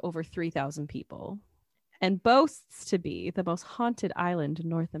home to over 3,000 people and boasts to be the most haunted island in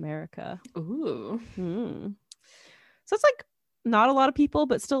North America. Ooh. So it's like not a lot of people,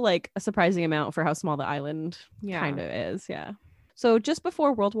 but still like a surprising amount for how small the island kind of is. Yeah. So just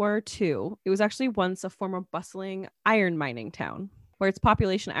before World War II, it was actually once a former bustling iron mining town where its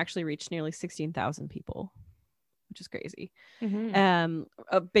population actually reached nearly 16,000 people, which is crazy.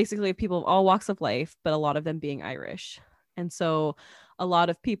 Basically people of all walks of life, but a lot of them being Irish. And so a lot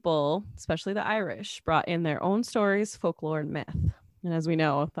of people, especially the Irish, brought in their own stories, folklore, and myth. And as we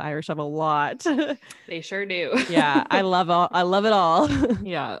know, the Irish have a lot. They sure do. Yeah, I love it all.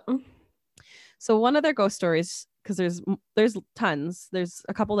 Yeah. So one of their ghost stories, because there's tons. There's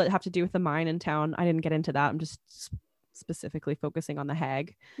a couple that have to do with the mine in town. I didn't get into that. I'm just specifically focusing on the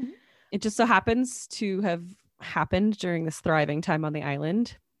hag. Mm-hmm. It just so happens to have happened during this thriving time on the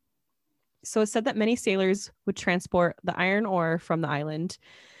island. So it's said that many sailors would transport the iron ore from the island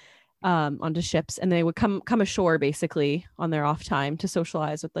onto ships, and they would come ashore basically on their off time to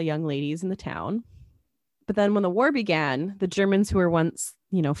socialize with the young ladies in the town. But then when the war began, the Germans who were once,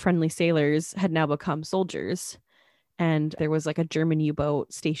 friendly sailors had now become soldiers. And there was like a German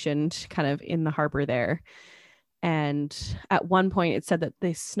U-boat stationed kind of in the harbor there. And at one point it said that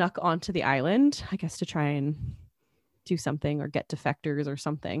they snuck onto the island, I guess to try and do something or get defectors or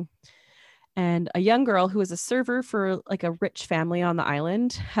something. And a young girl who was a server for like a rich family on the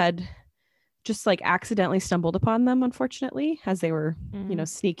island had just like accidentally stumbled upon them, unfortunately, as they were,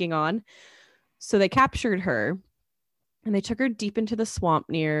 sneaking on. So they captured her and they took her deep into the swamp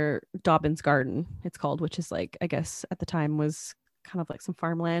near Dobbin's Garden, it's called, which is like, I guess at the time was kind of like some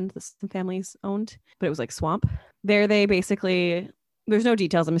farmland that some families owned, but it was like swamp. There they basically, there's no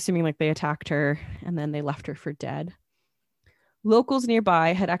details. I'm assuming like they attacked her and then they left her for dead. Locals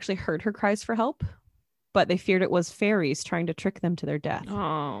nearby had actually heard her cries for help, but they feared it was fairies trying to trick them to their death.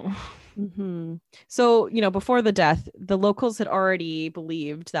 Oh. Mm-hmm. So, before the death, the locals had already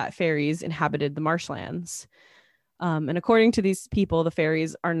believed that fairies inhabited the marshlands. And according to these people, the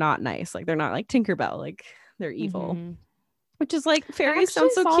fairies are not nice. Like, they're not like Tinkerbell. Like, they're evil. Mm-hmm. Which is like, fairies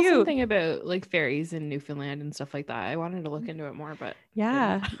sound so cute. Something about like fairies in Newfoundland and stuff like that. I wanted to look into it more, but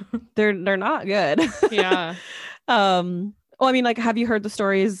yeah, they're not good. Yeah. Well, I mean, like, have you heard the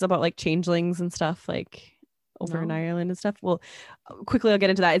stories about like changelings and stuff like over in Ireland and stuff? Well, quickly, I'll get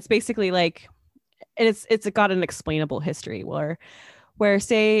into that. It's basically like, it's got an explainable history where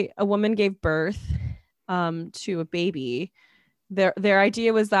say a woman gave birth to a baby. Their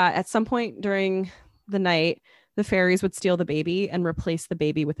idea was that at some point during the night, the fairies would steal the baby and replace the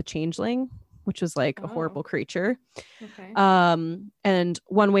baby with a changeling, which was like a horrible creature. Okay. And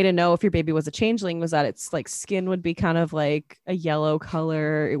one way to know if your baby was a changeling was that its like skin would be kind of like a yellow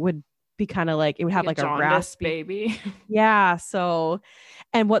color. It would be kind of like, it would have like a raspy baby. Yeah. So,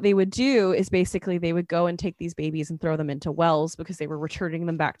 and what they would do is basically they would go and take these babies and throw them into wells because they were returning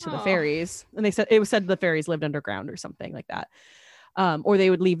them back to the fairies. And it was said the fairies lived underground or something like that. Or they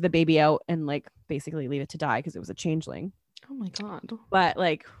would leave the baby out and like basically leave it to die because it was a changeling. Oh my God. But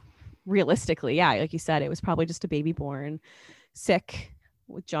like, realistically, yeah, like you said, it was probably just a baby born sick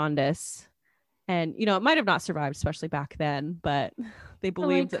with jaundice, and it might have not survived, especially back then, but they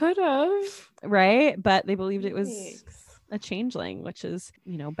believed it could have, right? But they believed it was a changeling, which is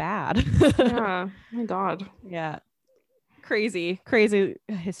bad. Yeah. Oh my God. Yeah, crazy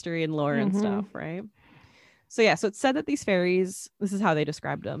history and lore and stuff, right? So yeah, so it's said that these fairies, this is how they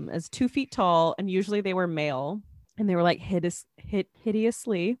described them, as 2 feet tall, and usually they were male, and they were like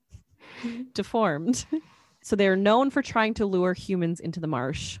hideously deformed. So they're known for trying to lure humans into the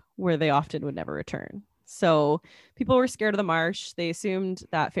marsh where they often would never return. So people were scared of the marsh. They assumed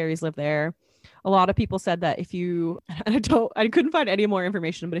that fairies live there. A lot of people said that if you, I couldn't find any more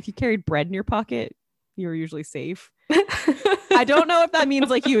information, but if you carried bread in your pocket, you were usually safe. I don't know if that means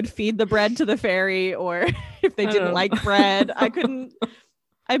like you would feed the bread to the fairy or if they didn't like bread.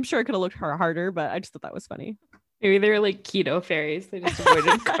 I'm sure it could have looked harder, but I just thought that was funny. Maybe they were like keto fairies. They just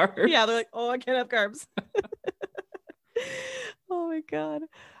avoided carbs. Yeah, they're like, oh, I can't have carbs. Oh my God.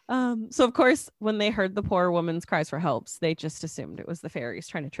 So of course, when they heard the poor woman's cries for helps, they just assumed it was the fairies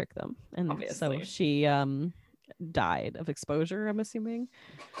trying to trick them. And obviously. So she died of exposure, I'm assuming,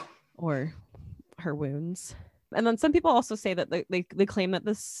 or her wounds. And then some people also say that they claim that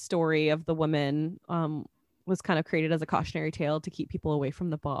the story of the woman was kind of created as a cautionary tale to keep people away from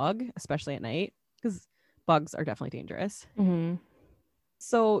the bog, especially at night, because bogs are definitely dangerous. Mm-hmm.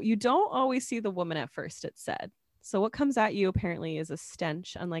 So you don't always see the woman at first, it's said. So what comes at you apparently is a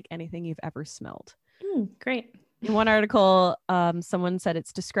stench unlike anything you've ever smelled. Great. In one article, someone said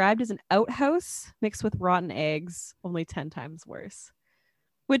it's described as an outhouse mixed with rotten eggs, only 10 times worse.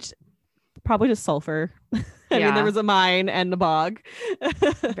 Which probably just sulfur. I mean, there was a mine and a bog.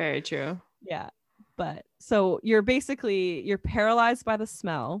 Very true. Yeah. But so you're paralyzed by the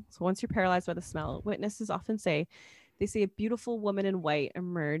smell. So once you're paralyzed by the smell, witnesses often say they see a beautiful woman in white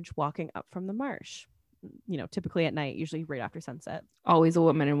emerge walking up from the marsh. You know, typically at night, usually right after sunset. Always a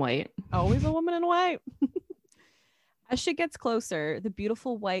woman in white. Always a woman in white. As she gets closer, the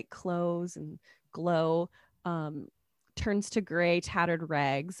beautiful white clothes and glow turns to gray, tattered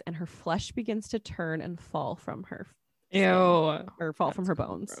rags, and her flesh begins to turn and fall from her skin, or fall from her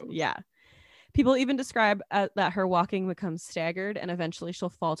bones. Gross. Yeah. People even describe that her walking becomes staggered, and eventually she'll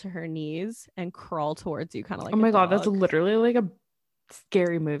fall to her knees and crawl towards you, kind of like, oh my God, that's literally like a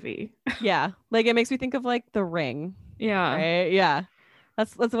scary movie. Yeah, like it makes me think of like The Ring. Yeah. Right? Yeah,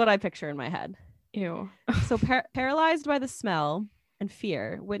 that's what I picture in my head. Ew. So paralyzed by the smell and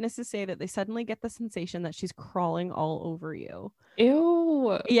fear, witnesses say that they suddenly get the sensation that she's crawling all over you.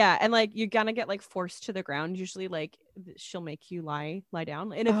 Ew. Yeah, and like you're gonna get like forced to the ground. Usually like she'll make you lie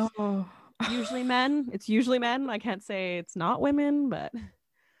down, and it's usually men. I can't say it's not women, but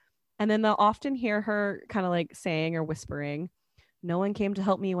and then they'll often hear her kind of like saying or whispering, "No one came to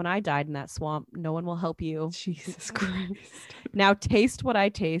help me when I died in that swamp. No one will help you. Jesus Christ. Now taste what I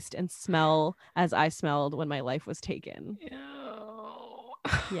taste and smell as I smelled when my life was taken." Ew.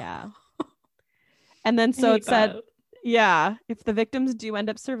 Yeah. And then so it said, yeah, if the victims do end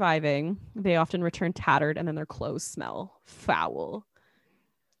up surviving, they often return tattered and then their clothes smell foul.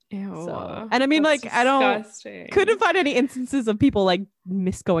 Ew. So, and I mean, like, disgusting. Couldn't find any instances of people like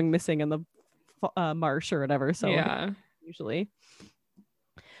going missing in the marsh or whatever. So yeah, usually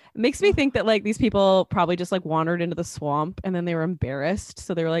it makes me think that like these people probably just like wandered into the swamp and then they were embarrassed.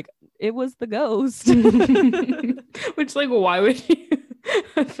 So they were like, it was the ghost. Which like, why would you?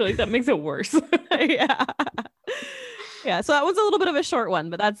 I feel like that makes it worse. Yeah. Yeah, so that was a little bit of a short one,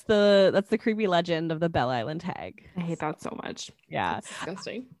 but that's the creepy legend of the Bell Island Hag. I hate that so much. Yeah, it's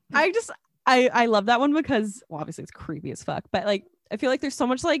disgusting. I love that one because, well, obviously it's creepy as fuck, but like I feel like there's so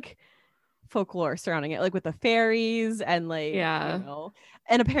much like folklore surrounding it, like with the fairies and like, yeah, you know,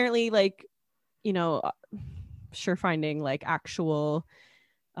 and apparently like, you know, sure finding like actual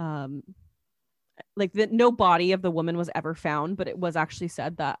like that no body of the woman was ever found, but it was actually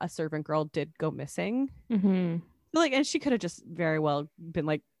said that a servant girl did go missing. Mm-hmm. Like, and she could have just very well been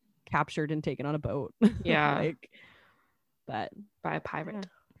like captured and taken on a boat. Yeah. Like, but by a pirate.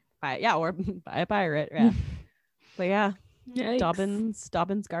 Or by a pirate. Yeah. But yeah. Yikes.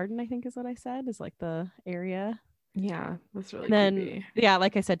 Dobbin's Garden, I think is what I said, is like the area. Yeah, that's really creepy. Yeah,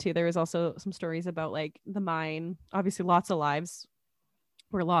 like I said too, there was also some stories about like the mine. Obviously lots of lives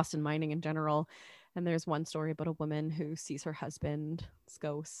were lost in mining in general. And there's one story about a woman who sees her husband's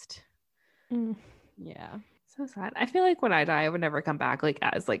ghost. Yeah. So sad. I feel like when I die, I would never come back like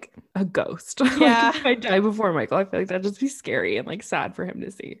as like a ghost. Yeah. Like, if I die before Michael, I feel like that'd just be scary and like sad for him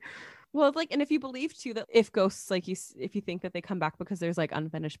to see. Well, like, and if you believe too that if ghosts, like if you think that they come back because there's like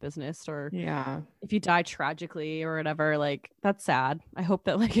unfinished business, or yeah, if you die tragically or whatever, like that's sad. I hope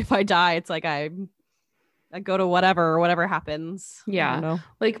that like if I die, it's like I go to whatever happens. Yeah.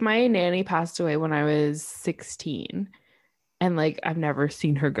 Like my nanny passed away when I was 16. And like I've never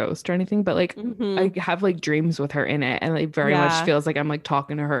seen her ghost or anything, but like I have like dreams with her in it, and like very much feels like I'm like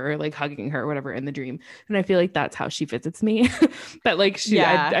talking to her or like hugging her or whatever in the dream. And I feel like that's how she visits me. But like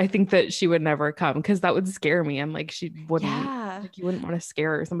I think that she would never come because that would scare me, and like she wouldn't like you wouldn't want to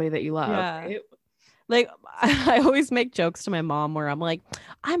scare somebody that you love. Yeah. Right? Like, I always make jokes to my mom where I'm like,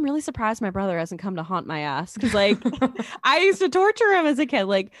 I'm really surprised my brother hasn't come to haunt my ass. Cause like I used to torture him as a kid.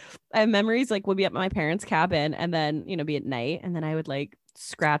 Like I have memories, like we'll be at my parents' cabin and then, be at night. And then I would like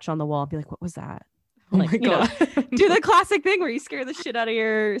scratch on the wall and be like, what was that? Oh like, my God. Do the classic thing where you scare the shit out of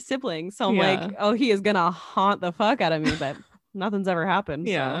your siblings. So I'm like, oh, he is going to haunt the fuck out of me, but nothing's ever happened.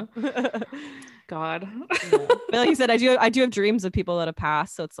 Yeah. So. God. But like you said, I do have dreams of people that have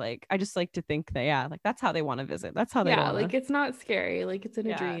passed. So it's like, I just like to think that, like that's how they want to visit. That's how they want like it's not scary. Like it's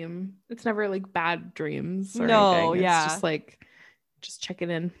in a dream. It's never like bad dreams or anything. It's just like, just checking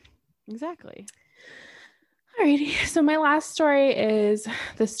in. Exactly. Alrighty. So my last story is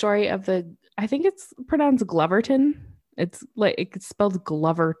the story of I think it's pronounced Gloverton. It's like, it's spelled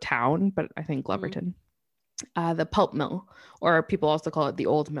Glovertown, but I think Gloverton. The pulp mill, or people also call it the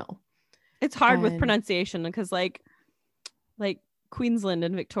old mill. It's hard with pronunciation because like Queensland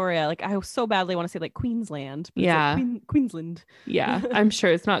and Victoria, like I so badly want to say like Queensland. But it's like Queensland. Yeah, I'm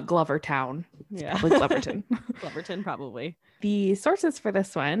sure it's not Glovertown. It's probably Gloverton. Gloverton, probably. The sources for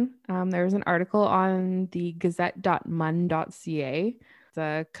this one, there was an article on the gazette.mun.ca. It's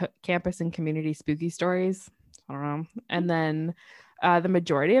a campus and community spooky stories. I don't know. And then the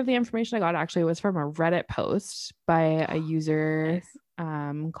majority of the information I got actually was from a Reddit post by a user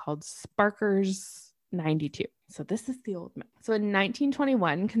called Sparkers92. So this is the old mill. So in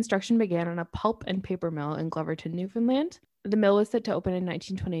 1921, construction began on a pulp and paper mill in Gloverton, Newfoundland. The mill was set to open in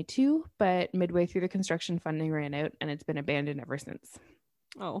 1922, but midway through the construction, funding ran out and it's been abandoned ever since.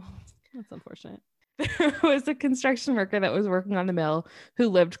 Oh, that's unfortunate. There was a construction worker that was working on the mill who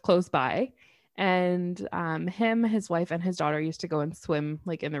lived close by. And him, his wife, and his daughter used to go and swim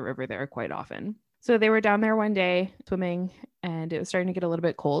like in the river there quite often. So they were down there one day swimming and it was starting to get a little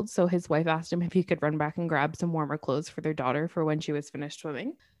bit cold. So his wife asked him if he could run back and grab some warmer clothes for their daughter for when she was finished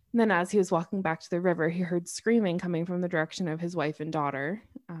swimming. And then as he was walking back to the river, he heard screaming coming from the direction of his wife and daughter.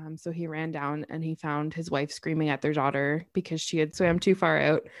 So he ran down and he found his wife screaming at their daughter because she had swam too far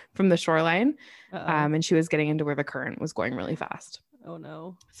out from the shoreline. And she was getting into where the current was going really fast. Oh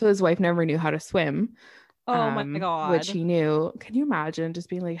no. So his wife never knew how to swim. Oh my God. Which he knew. Can you imagine just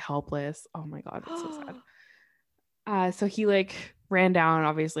being like helpless? Oh my God, it's so sad. So he like ran down,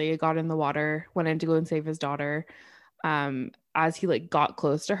 obviously, got in the water, went in to go and save his daughter. As he like got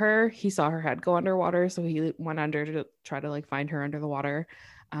close to her, he saw her head go underwater. So he went under to try to like find her under the water.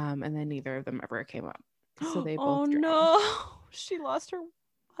 And then neither of them ever came up. So they both drowned. No. She lost her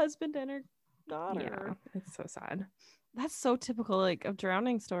husband and her daughter. Yeah, it's so sad. That's so typical, like, of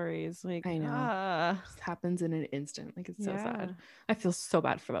drowning stories. Like, I know. It just happens in an instant. Like, it's so sad. I feel so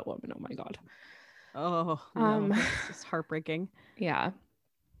bad for that woman. Oh my God. Oh, no. It's just heartbreaking. Yeah.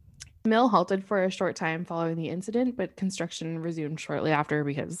 The mill halted for a short time following the incident, but construction resumed shortly after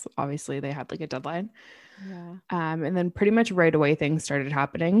because obviously they had like a deadline. Yeah. And then pretty much right away things started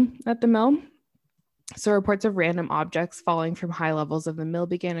happening at the mill. So reports of random objects falling from high levels of the mill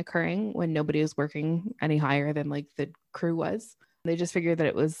began occurring when nobody was working any higher than like the crew was. They just figured that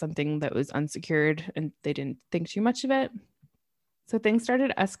it was something that was unsecured and they didn't think too much of it. So things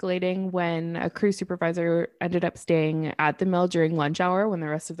started escalating when a crew supervisor ended up staying at the mill during lunch hour when the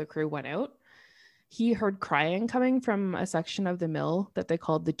rest of the crew went out. He heard crying coming from a section of the mill that they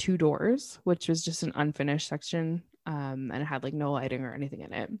called the Two Doors, which was just an unfinished section and it had like no lighting or anything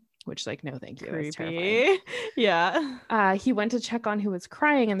in it. Which, like, no, thank you. That's terrifying. Yeah. He went to check on who was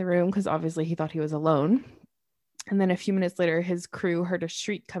crying in the room because obviously he thought he was alone. And then a few minutes later, his crew heard a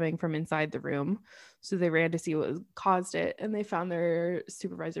shriek coming from inside the room. So they ran to see what caused it. And they found their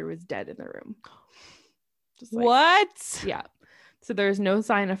supervisor was dead in the room. Just like, what? Yeah. So there's no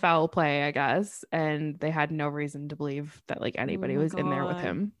sign of foul play, I guess. And they had no reason to believe that, like, anybody was in there with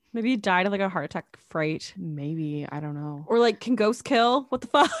him. Maybe he died of like a heart attack fright. Maybe. I don't know. Or like, can ghosts kill? What the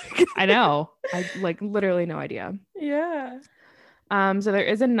fuck? I know. I like literally no idea. Yeah. So there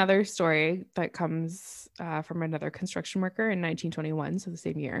is another story that comes from another construction worker in 1921. So the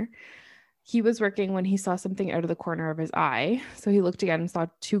same year. He was working when he saw something out of the corner of his eye. So he looked again and saw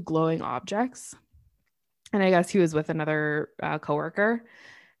two glowing objects. And I guess he was with another coworker.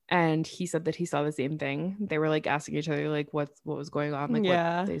 And he said that he saw the same thing. They were like asking each other like what was going on, like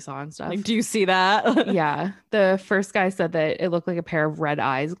what they saw and stuff. Like, do you see that? Yeah. The first guy said that it looked like a pair of red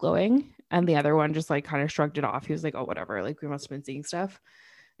eyes glowing. And the other one just like kind of shrugged it off. He was like, oh, whatever. Like we must have been seeing stuff.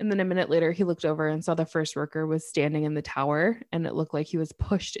 And then a minute later, he looked over and saw the first worker was standing in the tower. And it looked like he was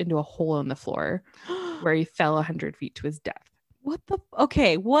pushed into a hole in the floor where he fell 100 feet to his death. What the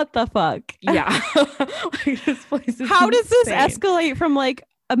fuck? Yeah. Like, this place is How does this insane. escalate from like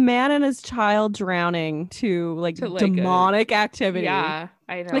a man and his child drowning to like demonic activity? Yeah,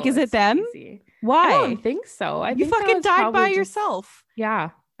 I know. Like, is it them? Crazy. Why? I don't think so. I you think that fucking was died by probably just- yourself.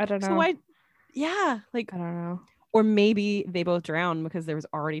 Yeah. I don't know. So why? Yeah, like I don't know. or maybe they both drowned because there was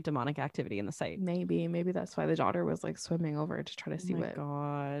already demonic activity in the site. Maybe that's why the daughter was like swimming over to try to see what.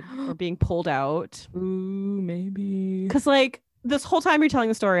 God, or being pulled out. Ooh, maybe. Because like this whole time you're telling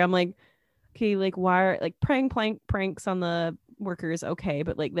the story, I'm like, okay, like why are like pranks on the workers? Okay,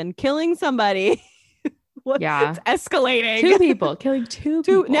 but like then killing somebody. What? Yeah, it's escalating. 2 people killing 2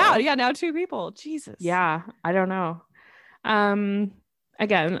 people now 2 people. Jesus. Yeah, I don't know.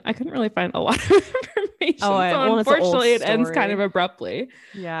 Again, I couldn't really find a lot of information. So unfortunately it ends kind of abruptly.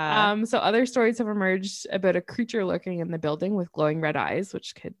 Yeah. So other stories have emerged about a creature lurking in the building with glowing red eyes,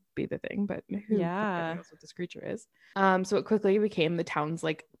 which could be the thing, but who knows what this creature is. So it quickly became the town's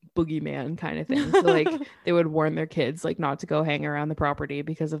like boogeyman kind of thing. So like they would warn their kids like not to go hang around the property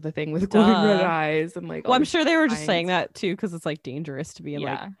because of the thing with glowing red eyes and like. Well, I'm sure they were just saying that too because it's like dangerous to be in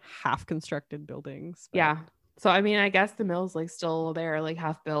like half constructed buildings. But... Yeah. So I mean, I guess the mill's like still there, like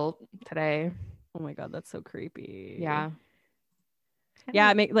half built today. Oh my God, that's so creepy. Yeah. Yeah,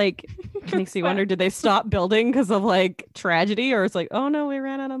 it makes you wonder, did they stop building because of like tragedy, or it's like, oh no, we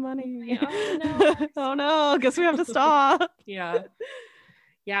ran out of money. Oh no. Oh no, guess we have to stop. Yeah.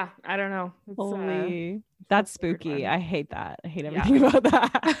 Yeah, I don't know. Holy, that's spooky. I hate that. I hate everything about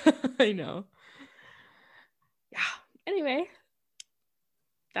that. I know. Yeah. Anyway.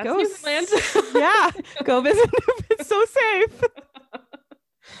 That's go Newfoundland. Yeah, go visit. It's so safe.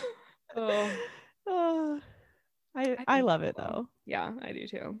 I love it though. Yeah, I do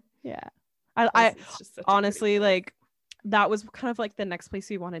too. Yeah, I honestly like that was kind of like the next place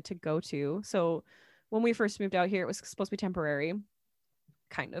we wanted to go to. So when we first moved out here, it was supposed to be temporary,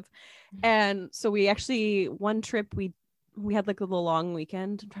 kind of, and so we actually one trip we had like a little long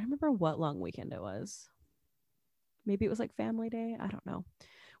weekend. I'm trying to remember what long weekend it was. Maybe it was like family day. I don't know.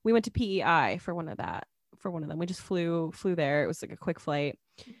 We went to PEI for one of them. We just flew there. It was like a quick flight.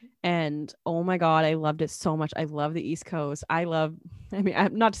 And oh my God, I loved it so much. I love the East Coast. I mean,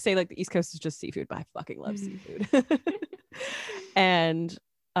 I'm not to say like the East Coast is just seafood, but I fucking love seafood. And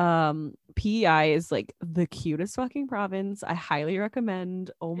PEI is like the cutest fucking province. I highly recommend.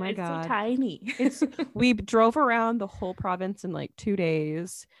 Oh my God. It's so tiny. We drove around the whole province in like 2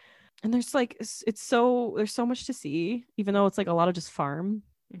 days. And there's like there's so much to see, even though it's like a lot of just farm.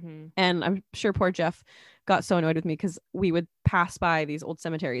 And I'm sure poor Jeff got so annoyed with me because we would pass by these old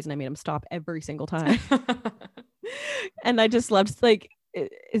cemeteries and I made him stop every single time. And I just loved like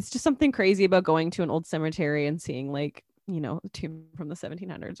it's just something crazy about going to an old cemetery and seeing like, you know, a tomb from the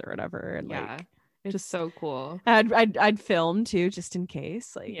 1700s or whatever. And like it's just so cool. I'd film too, just in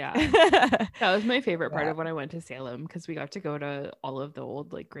case. Like, that was my favorite part of when I went to Salem because we got to go to all of the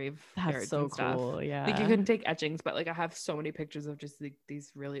old like graveyards and stuff. Cool. Yeah, like you couldn't take etchings, but like I have so many pictures of just like,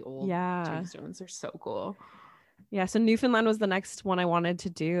 these really old tombstones. They're so cool. Yeah, so Newfoundland was the next one I wanted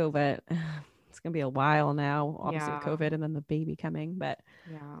to do, but it's gonna be a while now. Obviously, with COVID and then the baby coming, but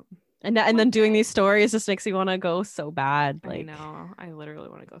and then doing these stories just makes me want to go so bad. Like, I know, I literally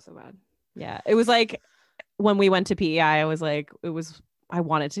want to go so bad. Yeah, it was like when we went to PEI, I was like, I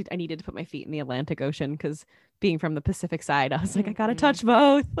needed to put my feet in the Atlantic Ocean because being from the Pacific side, I was like, I gotta touch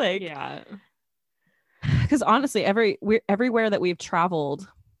both. Like, because honestly, everywhere that we've traveled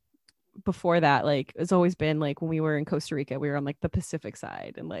before that, like, it's always been like when we were in Costa Rica, we were on like the Pacific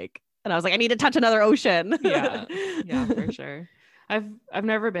side, and I was like, I need to touch another ocean. Yeah, for sure. I've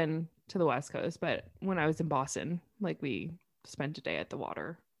never been to the West Coast, but when I was in Boston, like we spent a day at the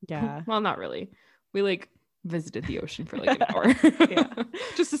water. Yeah. Well, not really. We like visited the ocean for like an hour.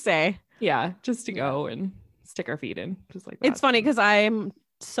 Just to say. Yeah. Just to go and stick our feet in. Just like that. It's funny because I'm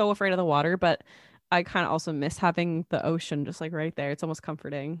so afraid of the water, but I kind of also miss having the ocean just like right there. It's almost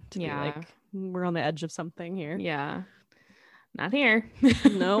comforting to be like, we're on the edge of something here. Yeah. Not here.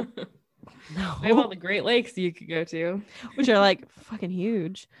 Nope. No. We have all the Great Lakes you could go to, which are like fucking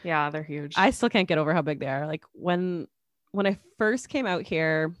huge. Yeah, they're huge. I still can't get over how big they are. Like when I first came out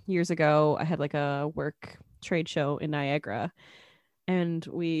here years ago, I had like a work trade show in Niagara, and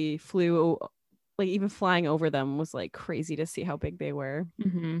we flew, like even flying over them was like crazy to see how big they were.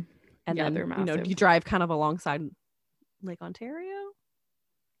 And then they're massive. You know, you drive kind of alongside Lake Ontario.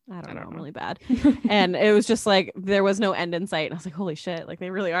 I don't know. I'm really bad. And it was just like there was no end in sight, and I was like, holy shit, like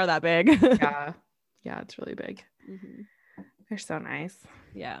they really are that big. Yeah, it's really big. They're so nice.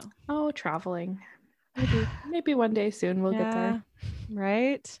 Yeah. Oh, traveling. Maybe one day soon we'll get there.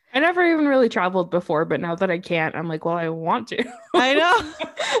 Right. I never even really traveled before, but now that I can't, I'm like, well, I want to. I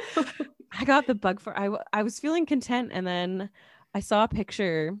know. I got the bug for I was feeling content, and then I saw a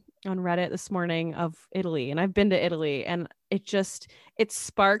picture on Reddit this morning of Italy, and I've been to Italy, and it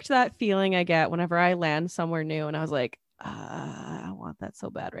sparked that feeling I get whenever I land somewhere new, and I was like, I want that so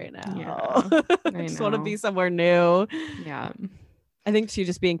bad right now. Yeah, I just want to be somewhere new. Yeah. I think too,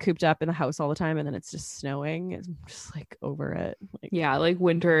 just being cooped up in the house all the time and then it's just snowing. I'm just like over it. Like, yeah, like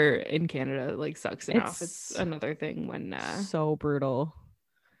winter in Canada like sucks enough. It's another thing when so brutal.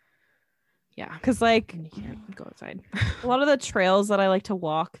 Yeah, because like you can't go outside. A lot of the trails that I like to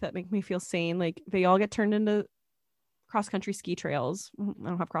walk that make me feel sane, like they all get turned into cross-country ski trails. I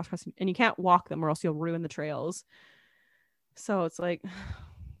don't have cross-country, and you can't walk them or else you'll ruin the trails. So it's like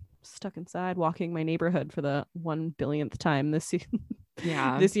stuck inside walking my neighborhood for the 1 billionth time this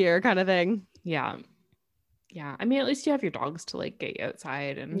year kind of thing. Yeah. I mean, at least you have your dogs to like get you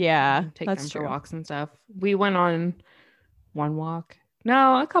outside and take them for walks and stuff. We went on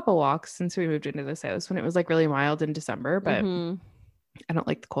a couple walks since we moved into this house when it was like really mild in December, but I don't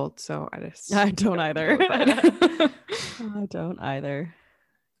like the cold, so I don't either. I don't either.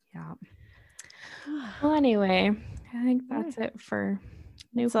 Yeah. Well, anyway, I think that's it for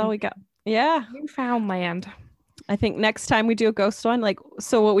That's all we got. Yeah. Newfoundland. I think next time we do a ghost one, like,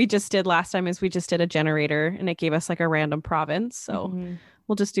 so what we just did last time is we just did a generator and it gave us like a random province. So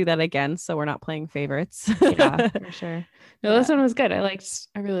we'll just do that again. So we're not playing favorites. Yeah, for sure. No, this one was good. I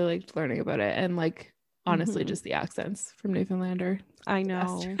really liked learning about it. And like, honestly, just the accents from Newfoundlander. I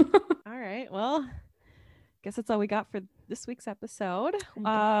know. All right. Well, guess that's all we got for this week's episode.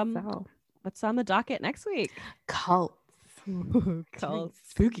 What's on the docket next week? Cults. Cults.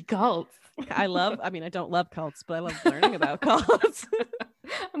 Spooky cults. I don't love cults, but I love learning about cults.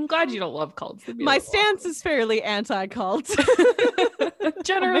 I'm glad you don't love cults. My stance is fairly anti-cult.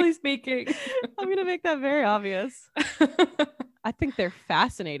 Generally speaking. I'm going to make that very obvious. I think they're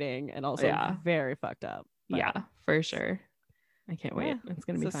fascinating and also very fucked up. But... Yeah, for sure. I can't wait. It's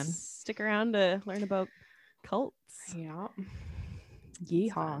going to be fun. Stick around to learn about cults. Yeah.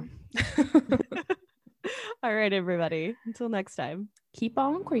 Yeehaw. All right, everybody. Until next time. Keep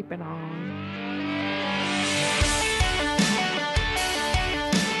on creeping on.